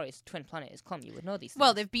falcipatorius, twin planet is Clom, you would know these things.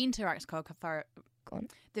 Well, they've been to Raxacorica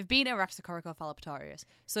falcipatorius,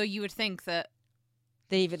 so you would think that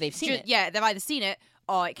they've seen it. Yeah, they've either seen it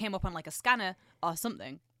or it came up on a scanner or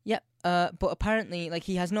something. Yep, but apparently,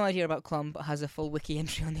 he has no idea about Clom, but has a full wiki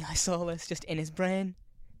entry on the Isolus just in his brain.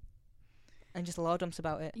 And just lore dumps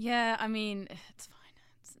about it. Yeah, I mean, it's fine.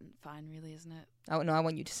 It's fine, really, isn't it? Oh, no, I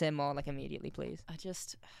want you to say more, immediately, please.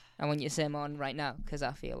 I want you to say more right now, because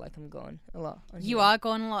I feel like I'm going a lot. You are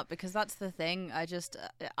going a lot, because that's the thing. I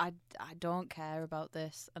don't care about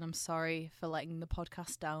this, and I'm sorry for letting the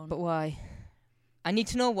podcast down. But why? I need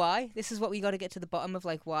to know why. This is what we got to get to the bottom of,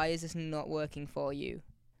 why is this not working for you?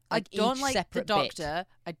 I don't like the Doctor.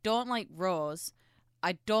 I don't like Rose.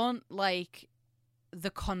 I don't like the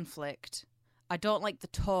conflict. I don't like the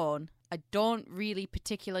tone. I don't really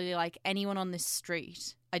particularly like anyone on this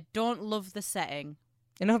street. I don't love the setting.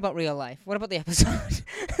 Enough about real life. What about the episode?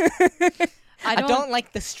 I don't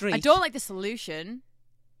like the street. I don't like the solution.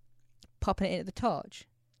 Popping it into the torch.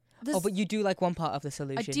 But you do like one part of the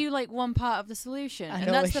solution. I do like one part of the solution.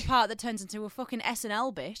 And that's the part that turns into a fucking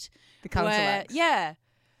SNL bit. The council acts. Yeah.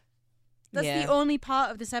 That's the only part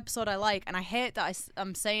of this episode I like, and I hate that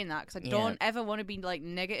I'm saying that, because I don't ever want to be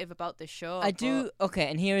negative about this show. I do. Okay,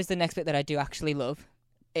 and here is the next bit that I do actually love,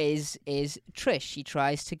 is Trish. She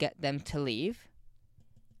tries to get them to leave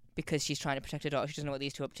because she's trying to protect her daughter. She doesn't know what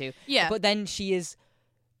these two are up to. Yeah. But then she is,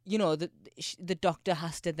 the Doctor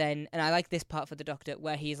has to then, and I like this part for the Doctor,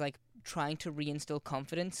 where he's trying to reinstill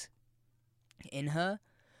confidence in her.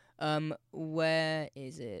 Where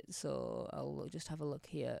is it? So I'll just have a look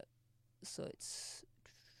here. So it's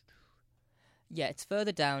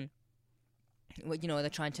further down. They're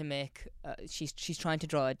trying to make. She's trying to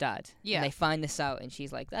draw her dad. Yeah. And they find this out, and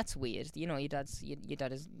she's like, "That's weird. Your dad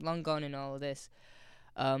is long gone and all of this."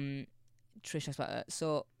 Trish talks about that.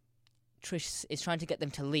 So Trish is trying to get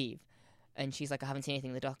them to leave. And she's like, I haven't seen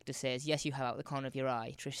anything. The doctor says, yes, you have out the corner of your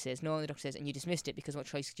eye. Trish says, no. And the doctor says, and you dismissed it because what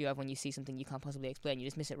choice do you have when you see something you can't possibly explain? You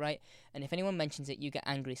dismiss it, right? And if anyone mentions it, you get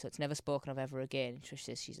angry, so it's never spoken of ever again. And Trish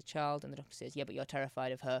says, she's a child. And the doctor says, yeah, but you're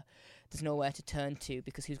terrified of her. There's nowhere to turn to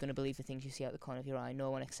because who's going to believe the things you see out the corner of your eye? No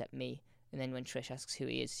one except me. And then when Trish asks who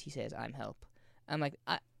he is, he says, I'm help. I'm like,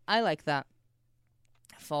 I like that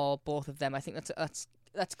for both of them. I think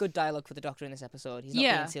that's good dialogue for the doctor in this episode. He's not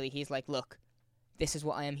being silly. He's like, look, this is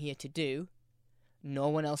what I am here to do. No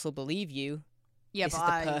one else will believe you. Yeah, this is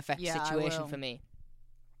the perfect situation for me.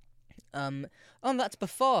 That's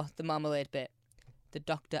before the marmalade bit. The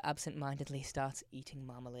doctor absent-mindedly starts eating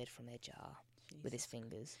marmalade from a jar with his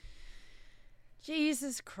fingers.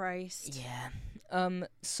 Jesus Christ. Yeah.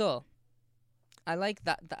 So I like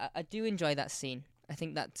that. I do enjoy that scene. I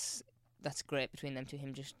think that's great between them two.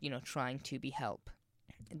 Him just trying to be help.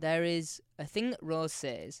 There is a thing that Rose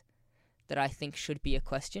says that I think should be a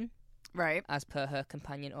question. Right. As per her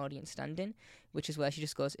companion audience stand-in, which is where she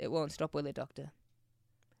just goes, it won't stop, will it, doctor?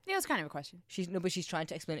 Yeah, it's kind of a question. But she's trying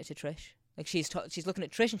to explain it to Trish. Like, she's looking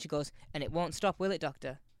at Trish and she goes, and it won't stop, will it,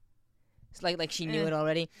 doctor? It's like she knew it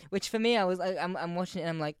already. Which for me, I'm watching it and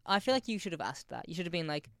I'm like, I feel like you should have asked that. You should have been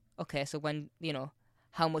like, okay, so when,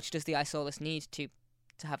 how much does the eye solace need to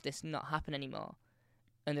have this not happen anymore?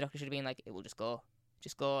 And the doctor should have been like, it will just go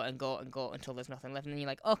and go and go until there's nothing left. And then you're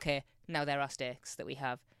like, okay, now there are stakes that we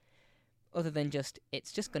have. Other than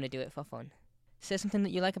it's just going to do it for fun. Say something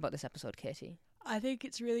that you like about this episode, Katie. I think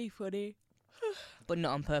it's really funny. But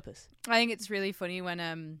not on purpose. I think it's really funny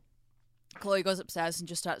when Chloe goes upstairs and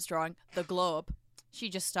just starts drawing the globe. She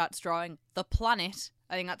just starts drawing the planet.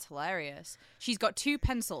 I think that's hilarious. She's got 2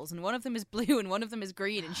 pencils and one of them is blue and one of them is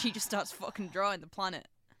green and she just starts fucking drawing the planet.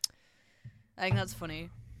 I think that's funny.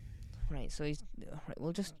 Right, so he's... Right,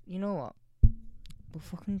 we'll just... You know what? We'll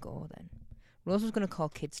fucking go then. Rose was going to call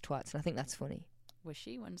kids twats, and I think that's funny. Was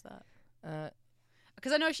she? When's that?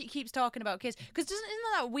 Because I know she keeps talking about kids. Because isn't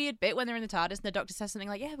that weird bit when they're in the TARDIS and the doctor says something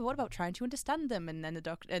like, yeah, but what about trying to understand them? And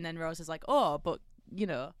then Rose is like, oh, but,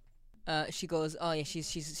 She goes, oh, yeah,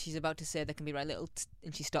 she's about to say there can be right little...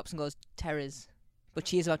 and she stops and goes, terrors. But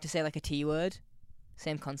she is about to say, like, a T word.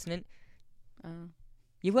 Same consonant. Oh.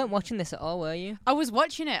 You weren't watching this at all, were you? I was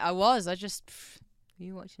watching it. I just... Were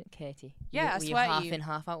you watching it, Katie? Yeah, I swear Were you half in,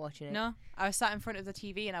 half out watching it? No, I was sat in front of the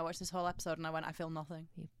TV and I watched this whole episode and I went, I feel nothing.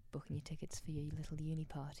 Were you booking your tickets for your little uni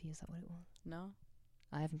party? Is that what it was? No.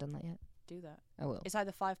 I haven't done that yet. Do that. I will. It's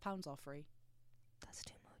either £5 or free. That's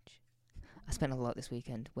too much. I spent a lot this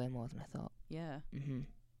weekend, way more than I thought. Yeah. Mm-hmm.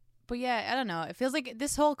 But yeah, I don't know. It feels like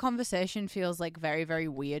this whole conversation feels like very, very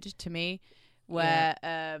weird to me. Where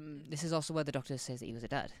this is also where the doctor says that he was a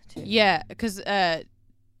dad too. Yeah, because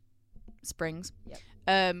Springs. Yep.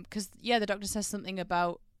 Because the doctor says something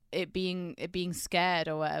about it being scared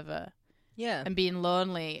or whatever. Yeah. And being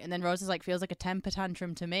lonely, and then Rose is like feels like a temper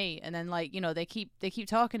tantrum to me, and then they keep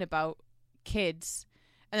talking about kids,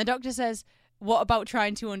 and the doctor says, "What about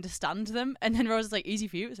trying to understand them?" And then Rose is like, "Easy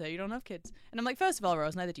for you to say, you don't have kids." And I'm like, first of all,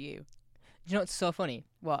 Rose, neither do you. Do you know what's so funny?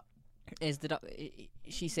 What? Is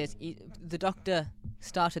she says the doctor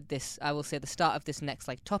started this. I will say the start of this next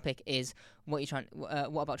topic is what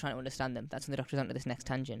about trying to understand them. That's when the doctor's onto this next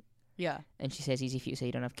tangent. Yeah. And she says, easy for you to say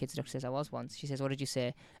you don't have kids. The doctor says, I was once. She says, what did you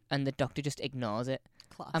say? And the doctor just ignores it.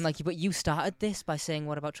 Class. I'm like, but you started this by saying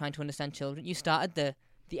what about trying to understand children? You started the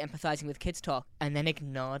empathizing with kids talk and then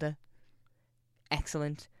ignored her.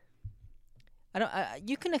 Excellent.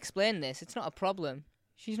 You can explain this. It's not a problem.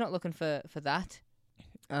 She's not looking for that.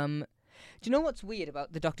 Do you know what's weird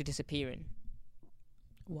about the doctor disappearing?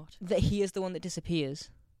 What? That he is the one that disappears.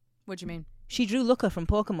 What do you mean? She drew Looker from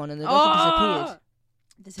Pokemon and the doctor disappeared.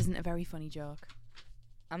 This isn't a very funny joke.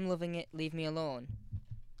 I'm loving it. Leave me alone.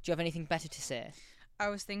 Do you have anything better to say? I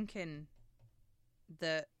was thinking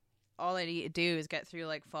that all I need to do is get through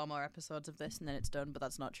 4 more episodes of this and then it's done, but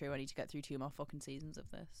that's not true. I need to get through 2 more fucking seasons of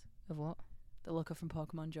this. Of what? The Looker from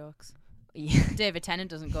Pokemon jokes. Yeah. David Tennant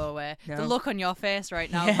doesn't go away. No. The look on your face right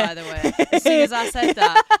now, by the way. As soon as I said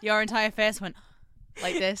that, your entire face went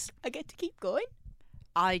like this. I get to keep going?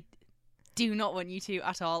 I do not want you to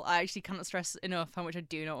at all. I actually cannot stress enough how much I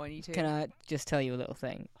do not want you to. Can I just tell you a little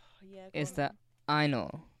thing? Oh, yeah, is that I know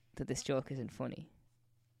that this joke isn't funny.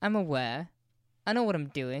 I'm aware. I know what I'm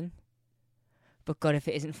doing. But God, if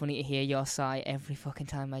it isn't funny to hear your sigh every fucking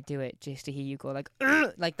time I do it, just to hear you go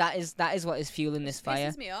that is what is fueling this fire.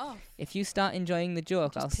 Pisses me off. If you start enjoying the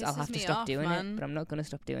joke, I'll have to stop doing it. But I'm not gonna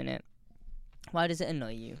stop doing it. Why does it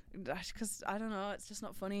annoy you? Because I don't know. It's just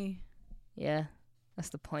not funny. Yeah, that's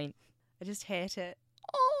the point. I just hate it.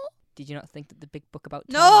 Oh. Did you not think that the big book about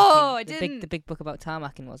I didn't. The big book about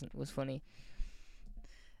tarmacking was funny?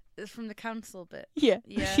 from the council bit. Yeah.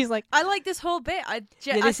 Yeah. She's like, I like this whole bit. I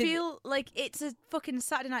this is- feel like it's a fucking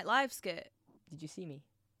Saturday Night Live skit. did you see me?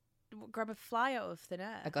 Grab a fly out of thin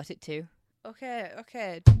air. I got it too.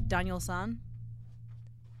 Okay. Daniel San.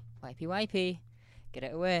 Wipey. Get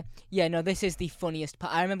it away. Yeah, no, this is the funniest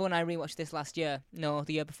part. I remember when I rewatched this last year. No,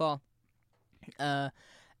 the year before.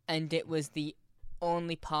 And it was the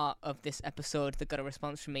only part of this episode that got a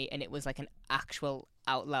response from me, and it was like an actual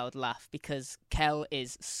out loud laugh because Kel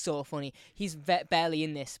is so funny. He's barely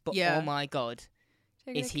in this, but oh my god,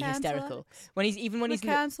 is he hysterical when he's in the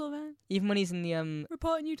council, man. Even when he's in the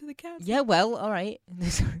Reporting you to the council. Yeah, well, all right.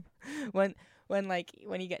 when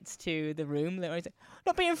he gets to the room, they're always like,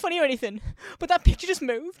 not being funny or anything, but that picture just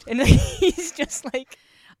moved, and he's just like,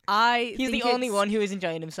 he's the only one who is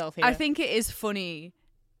enjoying himself here. I think it is funny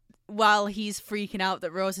while he's freaking out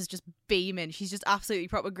that Rose is just beaming. She's just absolutely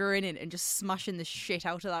proper grinning and just smashing the shit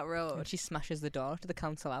out of that road. And she smashes the door to the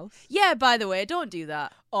council house. Yeah, by the way, don't do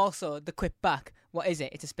that. Also, the quip back. What is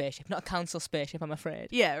it? It's a spaceship, not a council spaceship, I'm afraid.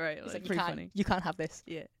 Yeah, right. It's like, pretty funny. You can't have this.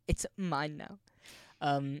 Yeah. It's mine now.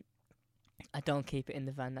 I don't keep it in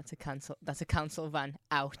the van. That's a council van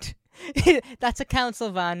out. That's a council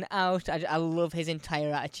van out. I love his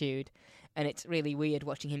entire attitude. And it's really weird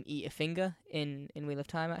watching him eat a finger in Wheel of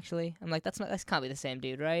Time, actually. I'm like, this can't be the same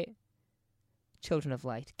dude, right? Children of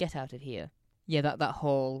Light, get out of here. Yeah, that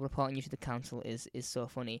whole reporting you to the council is so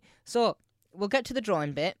funny. So, we'll get to the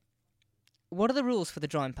drawing bit. What are the rules for the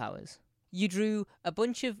drawing powers? You drew a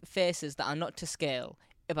bunch of faces that are not to scale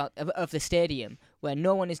of the stadium, where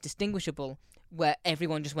no one is distinguishable, where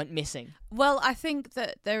everyone just went missing. Well, I think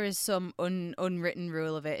that there is some unwritten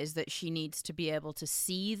rule of it, is that she needs to be able to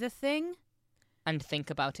see the thing and think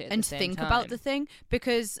about it and think about the thing,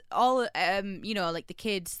 because all like the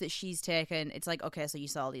kids that she's taken, it's like, okay, so you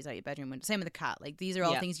saw all these out your bedroom window. Same with the cat, like these are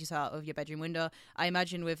all things you saw out of your bedroom window. I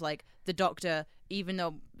imagine with like the doctor, even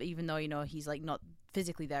though he's like not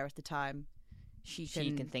physically there at the time, she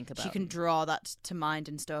can think about she can draw that to mind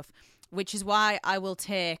and stuff, which is why I will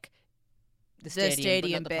take the stadium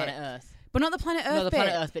but not the bit. Planet Earth. But not the Planet Earth bit. No, the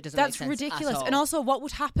Planet Earth bit doesn't make sense. That's ridiculous. At all. And also, what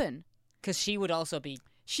would happen? Because she would also be...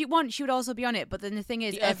 She would also be on it, but then the thing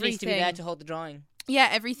is, the Earth needs to be there to hold the drawing. Yeah,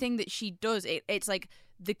 everything that she does, it's like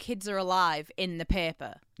the kids are alive in the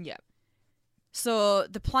paper. Yeah. So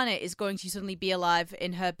the planet is going to suddenly be alive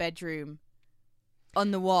in her bedroom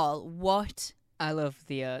on the wall. What? I love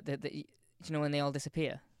the you know when they all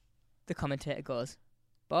disappear? The commentator goes,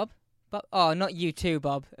 Bob? Oh, not you too,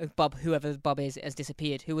 Bob. Bob, whoever Bob is, has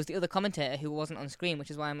disappeared. Who was the other commentator who wasn't on screen, which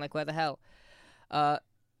is why I'm like, where the hell?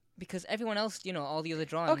 Because everyone else, all the other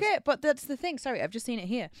drawings... Okay, but that's the thing. Sorry, I've just seen it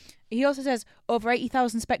here. He also says over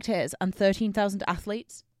 80,000 spectators and 13,000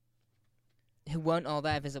 athletes. Who weren't all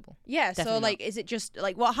there visible. Yeah, Definitely so, like, not. is it just,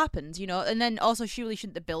 like, what happens, And then also, surely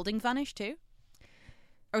shouldn't the building vanish too?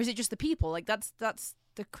 Or is it just the people? Like, that's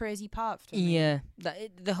the crazy part to me. Yeah.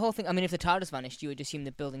 The whole thing... I mean, if the TARDIS vanished, you would assume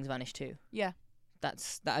the buildings vanished too. Yeah.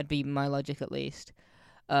 That'd be my logic, at least.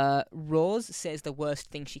 Rose says the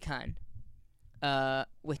worst thing she can.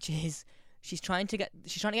 Which is she's trying to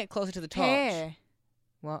get closer to the torch. Hey.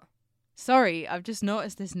 What? Sorry, I've just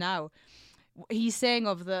noticed this now. He's saying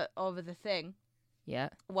over the thing. Yeah.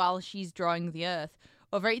 While she's drawing the Earth,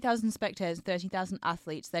 over 8,000 spectators, 13,000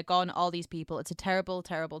 athletes. They're gone. All these people. It's a terrible,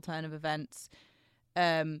 terrible turn of events.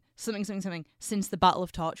 Something since the Battle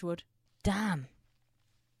of Torchwood. Damn.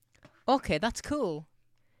 Okay, that's cool.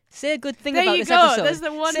 Say a good thing there about you this go. episode. There's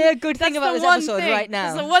the one, Say a good thing about this episode right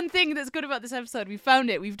now. That's the one thing that's good about this episode. We found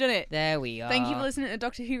it. We've done it. There we are. Thank you for listening to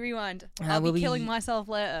Doctor Who Rewind. I'll be killing myself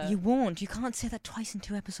later. You won't. You can't say that twice in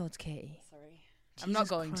 2 episodes, Katie. Sorry. I'm not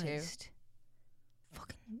going Christ.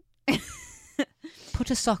 Fucking...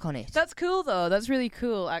 Put a sock on it. That's cool, though. That's really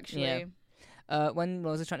cool, actually. Yeah. When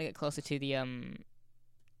Rose is trying to get closer to the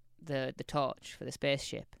torch for the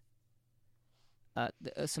spaceship,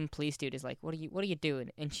 some police dude is like, "What are you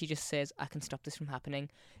doing?" And she just says, "I can stop this from happening."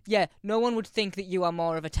 Yeah, no one would think that you are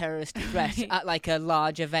more of a terrorist threat at like a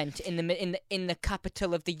large event in the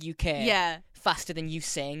capital of the UK. Yeah, faster than you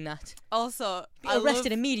saying that. Also, be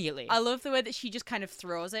arrested immediately. I love the way that she just kind of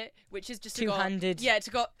throws it, which is just two-handed.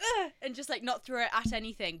 To go and just like not throw it at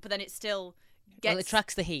anything, but then it still gets. Well, it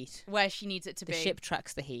tracks the heat where she needs it to be. The ship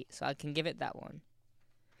tracks the heat, so I can give it that one.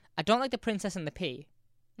 I don't like the Princess and the Pea.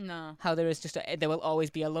 No. How there is there will always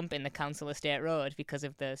be a lump in the council estate road because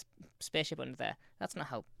of the spaceship under there. That's not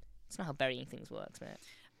how burying things works, mate.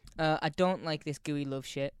 I don't like this gooey love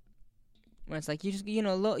shit. Where it's like,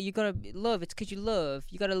 you gotta love, it's because you love.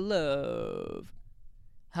 You gotta love.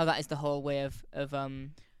 How that is the whole way of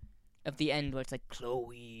of the end where it's like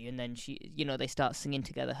Chloe, and then she, they start singing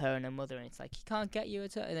together, her and her mother, and it's like he can't get you,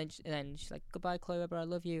 and then she's like, goodbye Chloe Webber, I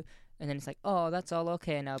love you, and then it's like, oh, that's all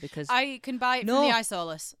okay now because I can buy it from the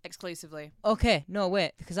iSolace exclusively. Okay, no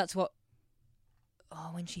wait, because that's what.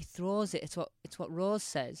 Oh, when she throws it, it's what Rose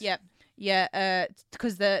says. Yep. Yeah,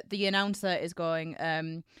 because the announcer is going,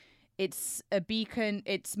 it's a beacon,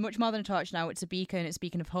 it's much more than a torch now, it's a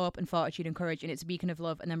beacon of hope and fortitude and courage, and it's a beacon of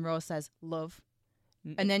love, and then Rose says, love.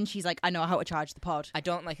 And then she's like, I know how to charge the pod. I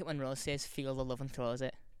don't like it when Rose says, feel the love and throws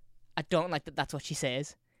it. I don't like that that's what she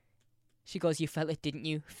says. She goes, you felt it, didn't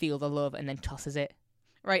you? Feel the love, and then tosses it.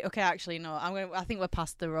 Right, okay, actually, no, I think we're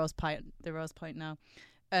past the Rose point now.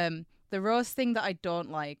 The Rose thing that I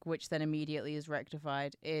don't like, which then immediately is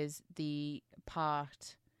rectified, is the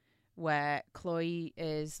part where Chloe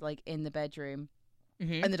is like in the bedroom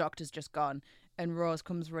and the doctor's just gone, and Rose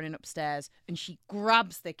comes running upstairs and she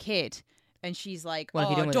grabs the kid and she's like,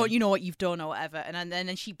 don't you know what you've done or whatever, and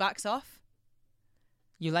then she backs off.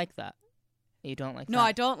 You like that? You don't like that? No,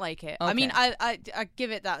 I don't like it. Okay. I mean, I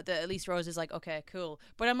give it that at least Rose is like, okay, cool.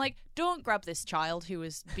 But I'm like, don't grab this child who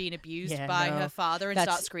was being abused by her father and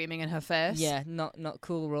start screaming in her face. Yeah, not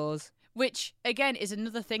cool, Rose. Which, again, is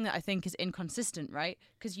another thing that I think is inconsistent, right?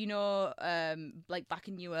 Because, like back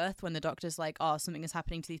in New Earth when the doctor's like, oh, something is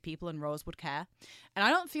happening to these people and Rose would care. And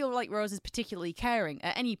I don't feel like Rose is particularly caring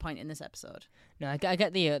at any point in this episode. No, I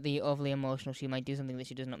get the overly emotional, she might do something that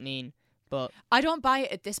she does not mean. But I don't buy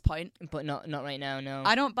it at this point. But not right now, no.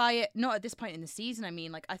 I don't buy it, not at this point in the season. I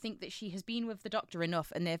mean, like, I think that she has been with the doctor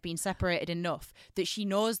enough and they've been separated enough that she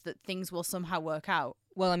knows that things will somehow work out.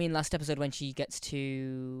 Well, I mean, last episode when she gets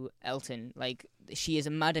to Elton, like, she is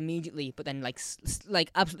mad immediately, but then, like,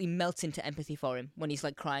 absolutely melts into empathy for him when he's,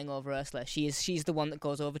 like, crying over Ursula. She's the one that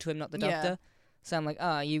goes over to him, not the doctor. So I'm like,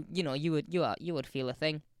 you would feel a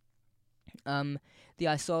thing. The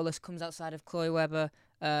iSolace comes outside of Chloe Webber,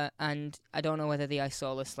 and I don't know whether the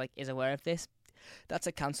iSolace, like, is aware of this. That's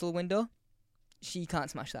a council window. She can't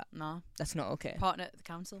smash that. No. That's not okay. Partner at the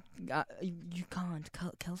council? You can't.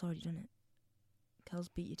 Kel's already done it. Kel's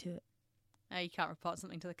beat you to it. You can't report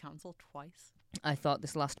something to the council twice. I thought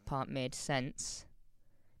this last part made sense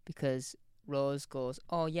because Rose goes,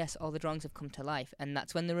 oh, yes, all the drawings have come to life. And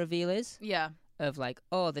that's when the reveal is. Yeah. Of, like,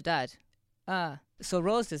 oh, the dad. So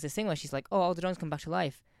Rose does this thing where she's like, oh, all the drawings come back to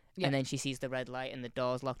life. Yeah. And then she sees the red light and the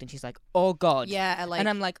door's locked and she's like, oh, God. Yeah, and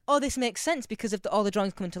I'm like, oh, this makes sense because of all the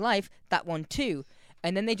drawings coming to life, that one too.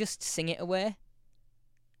 And then they just sing it away.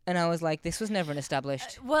 And I was like, this was never an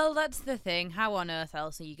established. Well, that's the thing. How on earth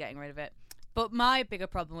else are you getting rid of it? But my bigger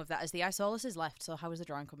problem with that is the iSolace is left, so how is the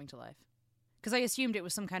drawing coming to life? Because I assumed it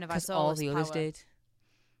was some kind of iSolace all the others power. did.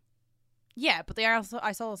 Yeah, but the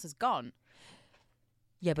iSolace is gone.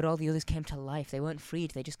 Yeah, but all the others came to life. They weren't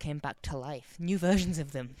freed. They just came back to life. New versions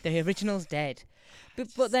of them. The original's dead.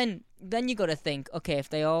 But then you got to think, okay, if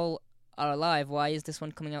they all are alive, why is this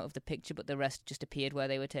one coming out of the picture but the rest just appeared where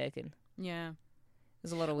they were taken? Yeah.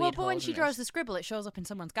 There's a lot of weird but when holes she in draws this. the scribble, it shows up in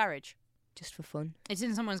someone's garage. Just for fun. It's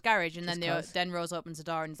in someone's garage, and Just then Rose opens the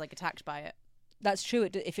door and is like attacked by it. That's true.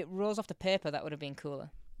 If it rolls off the paper, that would have been cooler.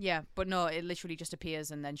 Yeah, but no, it literally just appears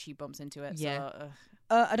and then she bumps into it. Yeah. So,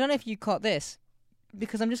 I don't know if you caught this,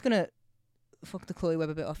 because I'm just gonna fuck the Chloe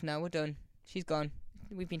Webber bit off now. We're done. She's gone.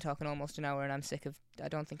 We've been talking almost an hour, and I'm sick of. I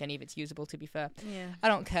don't think any of it's usable. To be fair, yeah. I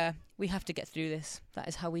don't care. We have to get through this. That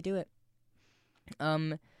is how we do it.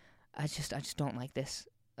 I just don't like this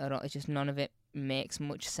at all. It's just none of it makes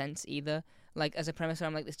much sense either. Like, as a premise,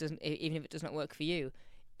 I'm like, this doesn't. Even if it does not work for you,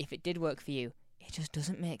 if it did work for you, it just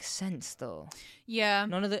doesn't make sense though. Yeah.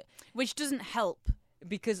 None of the. Which doesn't help.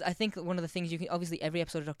 Because I think one of the things you can, obviously every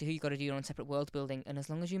episode of Doctor Who, you got to do your own separate world building, and as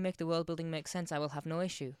long as you make the world building make sense, I will have no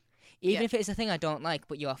issue. Even if it is a thing I don't like,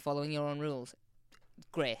 but you are following your own rules,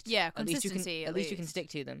 great. Yeah, at least you can stick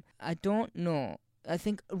to them. I don't know. I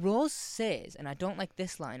think Rose says, and I don't like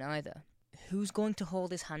this line either, who's going to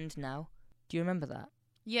hold his hand now? Do you remember that?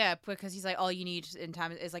 Yeah, because he's like, all you need in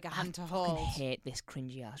time is like a hand to hold. I hate this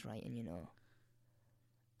cringy ass writing, you know.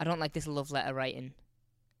 I don't like this love letter writing.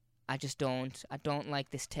 I just don't. I don't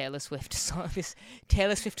like this Taylor Swift song. This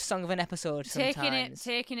Taylor Swift song of an episode. Sometimes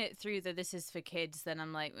taking it through the this is for kids. Then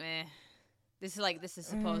I'm like, meh. This is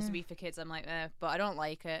supposed to be for kids. I'm like, but I don't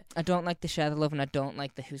like it. I don't like the share the love, and I don't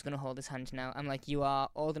like the who's gonna hold his hand now. I'm like, you are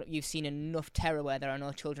old enough. You've seen enough terror where there are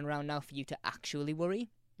no children around now for you to actually worry.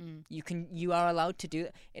 You are allowed to do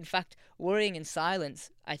that. In fact, worrying in silence,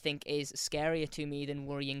 I think, is scarier to me than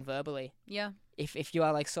worrying verbally. Yeah. If you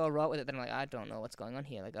are like so raw with it, then I'm like, I don't know what's going on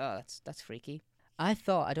here. Like, oh, that's freaky. I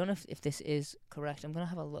don't know if this is correct. I'm gonna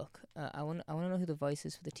have a look. I want to know who the voice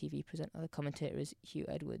is for the TV presenter. The commentator is Hugh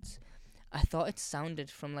Edwards. I thought it sounded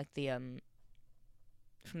from like the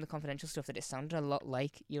confidential stuff that it sounded a lot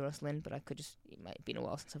like Euroslyn, but it might have been a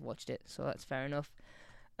while since I've watched it, so that's fair enough.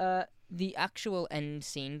 The actual end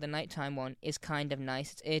scene, the nighttime one, is kind of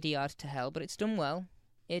nice. It's ADR'd to hell, but it's done well.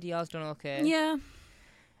 ADR's done okay. Yeah.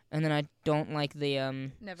 And then I don't like the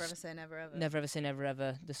Never ever say never ever. Never ever say never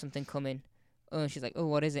ever. There's something coming. Oh, she's like, oh,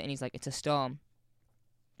 what is it? And he's like, it's a storm.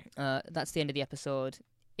 That's the end of the episode.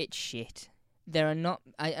 It's shit. There are not.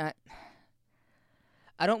 I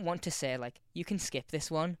don't want to say like you can skip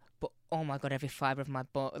this one, but oh my god, every fibre of my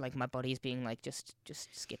my body is being like just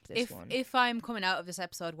skip this one. If I'm coming out of this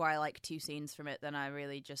episode where I like 2 scenes from it, then I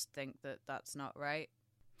really just think that that's not right.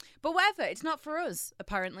 But whatever, it's not for us,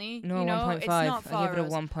 apparently. No, you know, 1.5. It's not for I give it a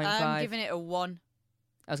us. 1.5. I'm giving it a 1.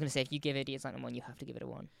 I was going to say, if you give Idiots Like 1, you have to give it a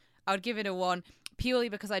 1. I would give it a 1, purely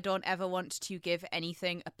because I don't ever want to give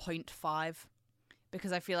anything a 0.5,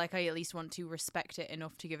 because I feel like I at least want to respect it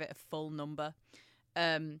enough to give it a full number.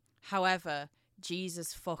 However,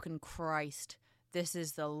 Jesus fucking Christ, this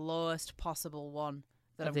is the lowest possible one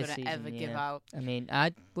that I'm going to ever give out. I mean,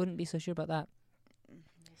 I wouldn't be so sure about that.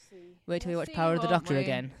 See. Wait till we watch Power of the Doctor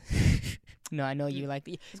again. No, I know you like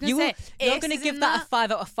the. You're going to give that a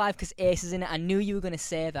 5 out of 5 because Ace is in it. I knew you were going to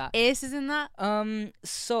say that. Ace is in that?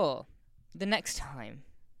 So, the next time.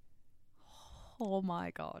 Oh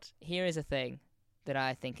my god. Here is a thing that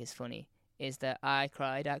I think is funny. Is that I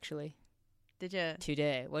cried, actually. Did you?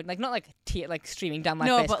 Today. Well, like, not like like streaming down my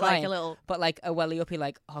face. No, but crying, like a little. But like a welly uppy,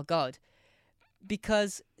 like, oh god.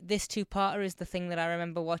 Because this 2-parter is the thing that I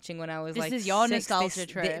remember watching when I was this like. This is your 6. nostalgia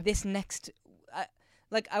trip. This next.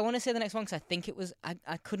 I want to say the next one because I think it was.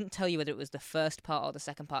 I couldn't tell you whether it was the first part or the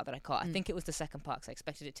second part that I caught. I think it was the second part because I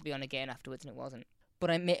expected it to be on again afterwards and it wasn't. But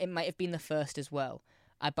it might have been the first as well.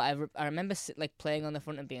 I remember like playing on the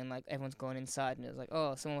front and being like, everyone's going inside, and it was like,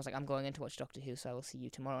 oh, someone was like, I'm going in to watch Doctor Who, so I will see you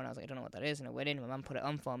tomorrow. And I was like, I don't know what that is, and I went in, and my mum put it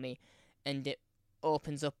on for me, and it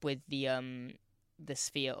opens up with the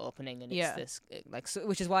sphere opening, and it's this like, so,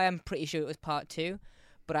 which is why I'm pretty sure it was part 2,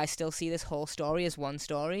 but I still see this whole story as one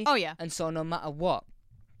story. Oh yeah. And so no matter what,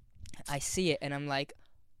 I see it, and I'm like,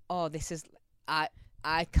 oh, this is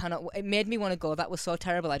I cannot. It made me want to go. That was so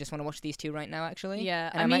terrible. I just want to watch these 2 right now, actually. Yeah,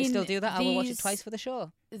 and I might still do that. I will watch it twice for the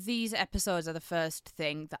show. These episodes are the first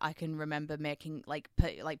thing that I can remember making like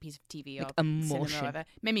piece of TV or like emotion. Cinema or whatever.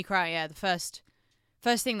 Made me cry. Yeah, the first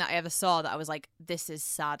thing that I ever saw that I was like, this is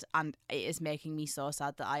sad, and it is making me so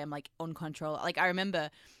sad that I am like uncontrollable. Like I remember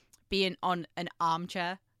being on an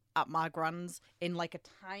armchair at my grand's in like a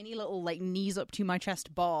tiny little like knees up to my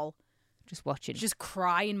chest ball, just watching, just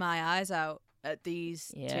crying my eyes out at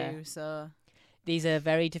these 2. So these are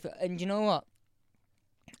very difficult. And you know what?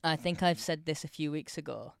 I think I've said this a few weeks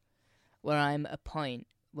ago, where I'm at a point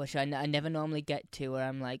which I never normally get to, where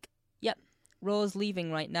I'm like, yep, Rose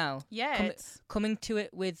leaving right now. Yeah, coming to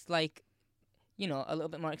it with like, you know, a little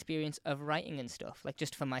bit more experience of writing and stuff, like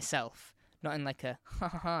just for myself, not in like a ha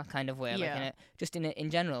ha ha kind of way, like just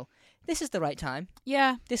in general. This is the right time.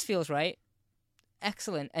 Yeah, this feels right.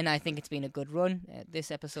 Excellent, and I think it's been a good run.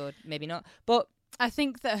 This episode, maybe not, but I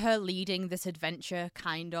think that her leading this adventure,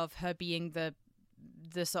 kind of her being the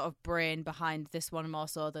sort of brain behind this one more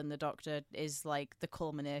so than the Doctor, is like the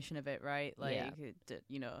culmination of it, right? Like,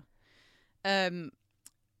 you know.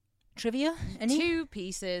 Trivia? Any? 2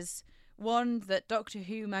 pieces. One, that Doctor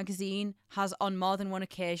Who magazine has on more than one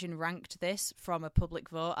occasion ranked this from a public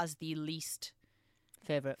vote as the least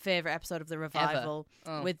favorite episode of the revival.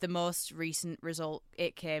 With the most recent result,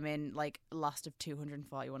 it came in like last of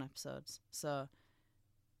 241 episodes. So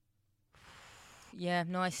yeah,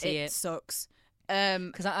 no, I see it. It sucks.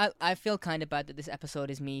 Because I feel kind of bad that this episode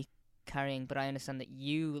is me carrying, but I understand that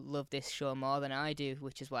you love this show more than I do,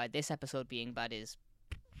 which is why this episode being bad is.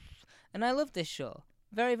 And I love this show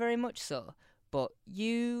very, very much so. But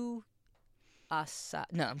you are sad.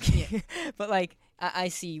 No, I'm kidding. But like, I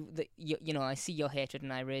see that you know, I see your hatred,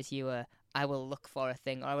 and I raise you a. I will look for a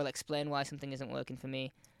thing, or I will explain why something isn't working for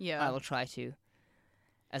me. Yeah, I will try to,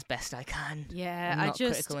 as best I can. Yeah, I'm not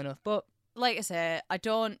critical enough, but like I say, I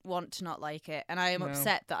don't want to not like it, and I am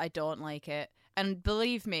upset that I don't like it. And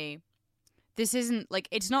believe me, this isn't like,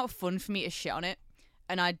 it's not fun for me to shit on it.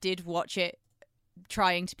 And I did watch it,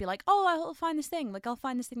 trying to be like, oh, I'll find this thing. Like, I'll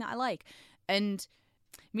find this thing that I like, and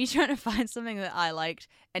me trying to find something that I liked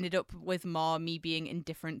ended up with more me being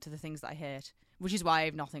indifferent to the things that I hate, which is why I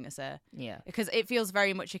have nothing to say. Yeah. Because it feels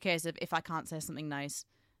very much a case of, if I can't say something nice,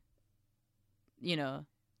 you know.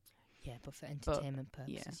 Yeah, but for entertainment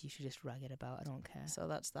purposes, you should just rag it about. I don't care. So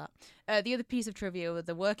that's that. The other piece of trivia were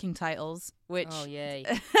the working titles, which oh yay,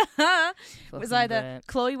 was either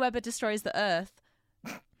Chloe Webber destroys the Earth,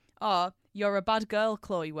 or You're a Bad Girl,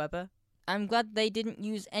 Chloe Webber. I'm glad they didn't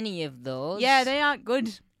use any of those. Yeah, they aren't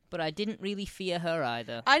good. But I didn't really fear her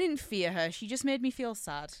either. I didn't fear her. She just made me feel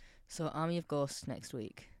sad. So Army of Ghosts next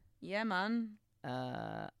week. Yeah, man.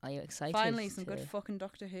 Are you excited? Finally, some good fucking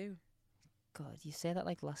Doctor Who. God, you say that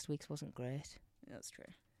like last week's wasn't great. That's true.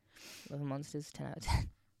 Love and Monsters, 10 out of 10.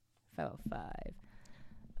 5 out of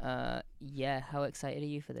 5. Yeah, how excited are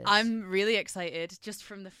you for this? I'm really excited, just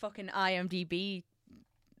from the fucking IMDb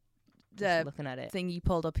Just looking at it. thing you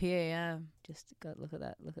pulled up here, yeah. Just look at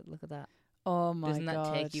that. Look at that. Oh my Doesn't god.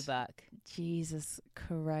 that take you back? Jesus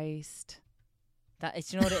Christ. That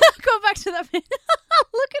is, you know what it Go back to that bit.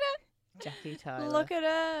 Look at Jackie it. Tyler. Look at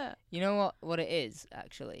it. You know what it is,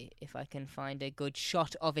 actually? If I can find a good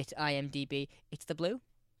shot of it, IMDb, it's the blue.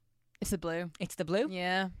 It's the blue. It's the blue.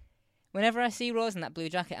 Yeah. Whenever I see Rose in that blue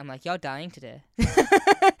jacket, I'm like, you're dying today.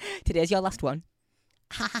 Today's your last one.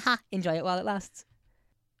 Ha ha ha. Enjoy it while it lasts.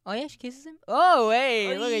 Oh yeah, she kisses him. Oh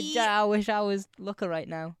hey, look at that. I wish I was Looker right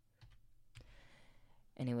now.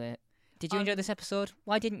 Anyway, did you enjoy this episode?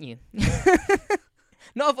 Why didn't you?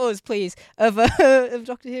 Not of us, please. Of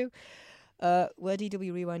Doctor Who. We're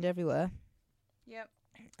DW Rewind everywhere. Yep.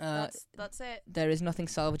 That's it. There is nothing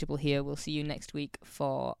salvageable here. We'll see you next week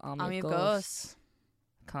for Army of Ghosts.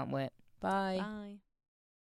 Can't wait. Bye. Bye.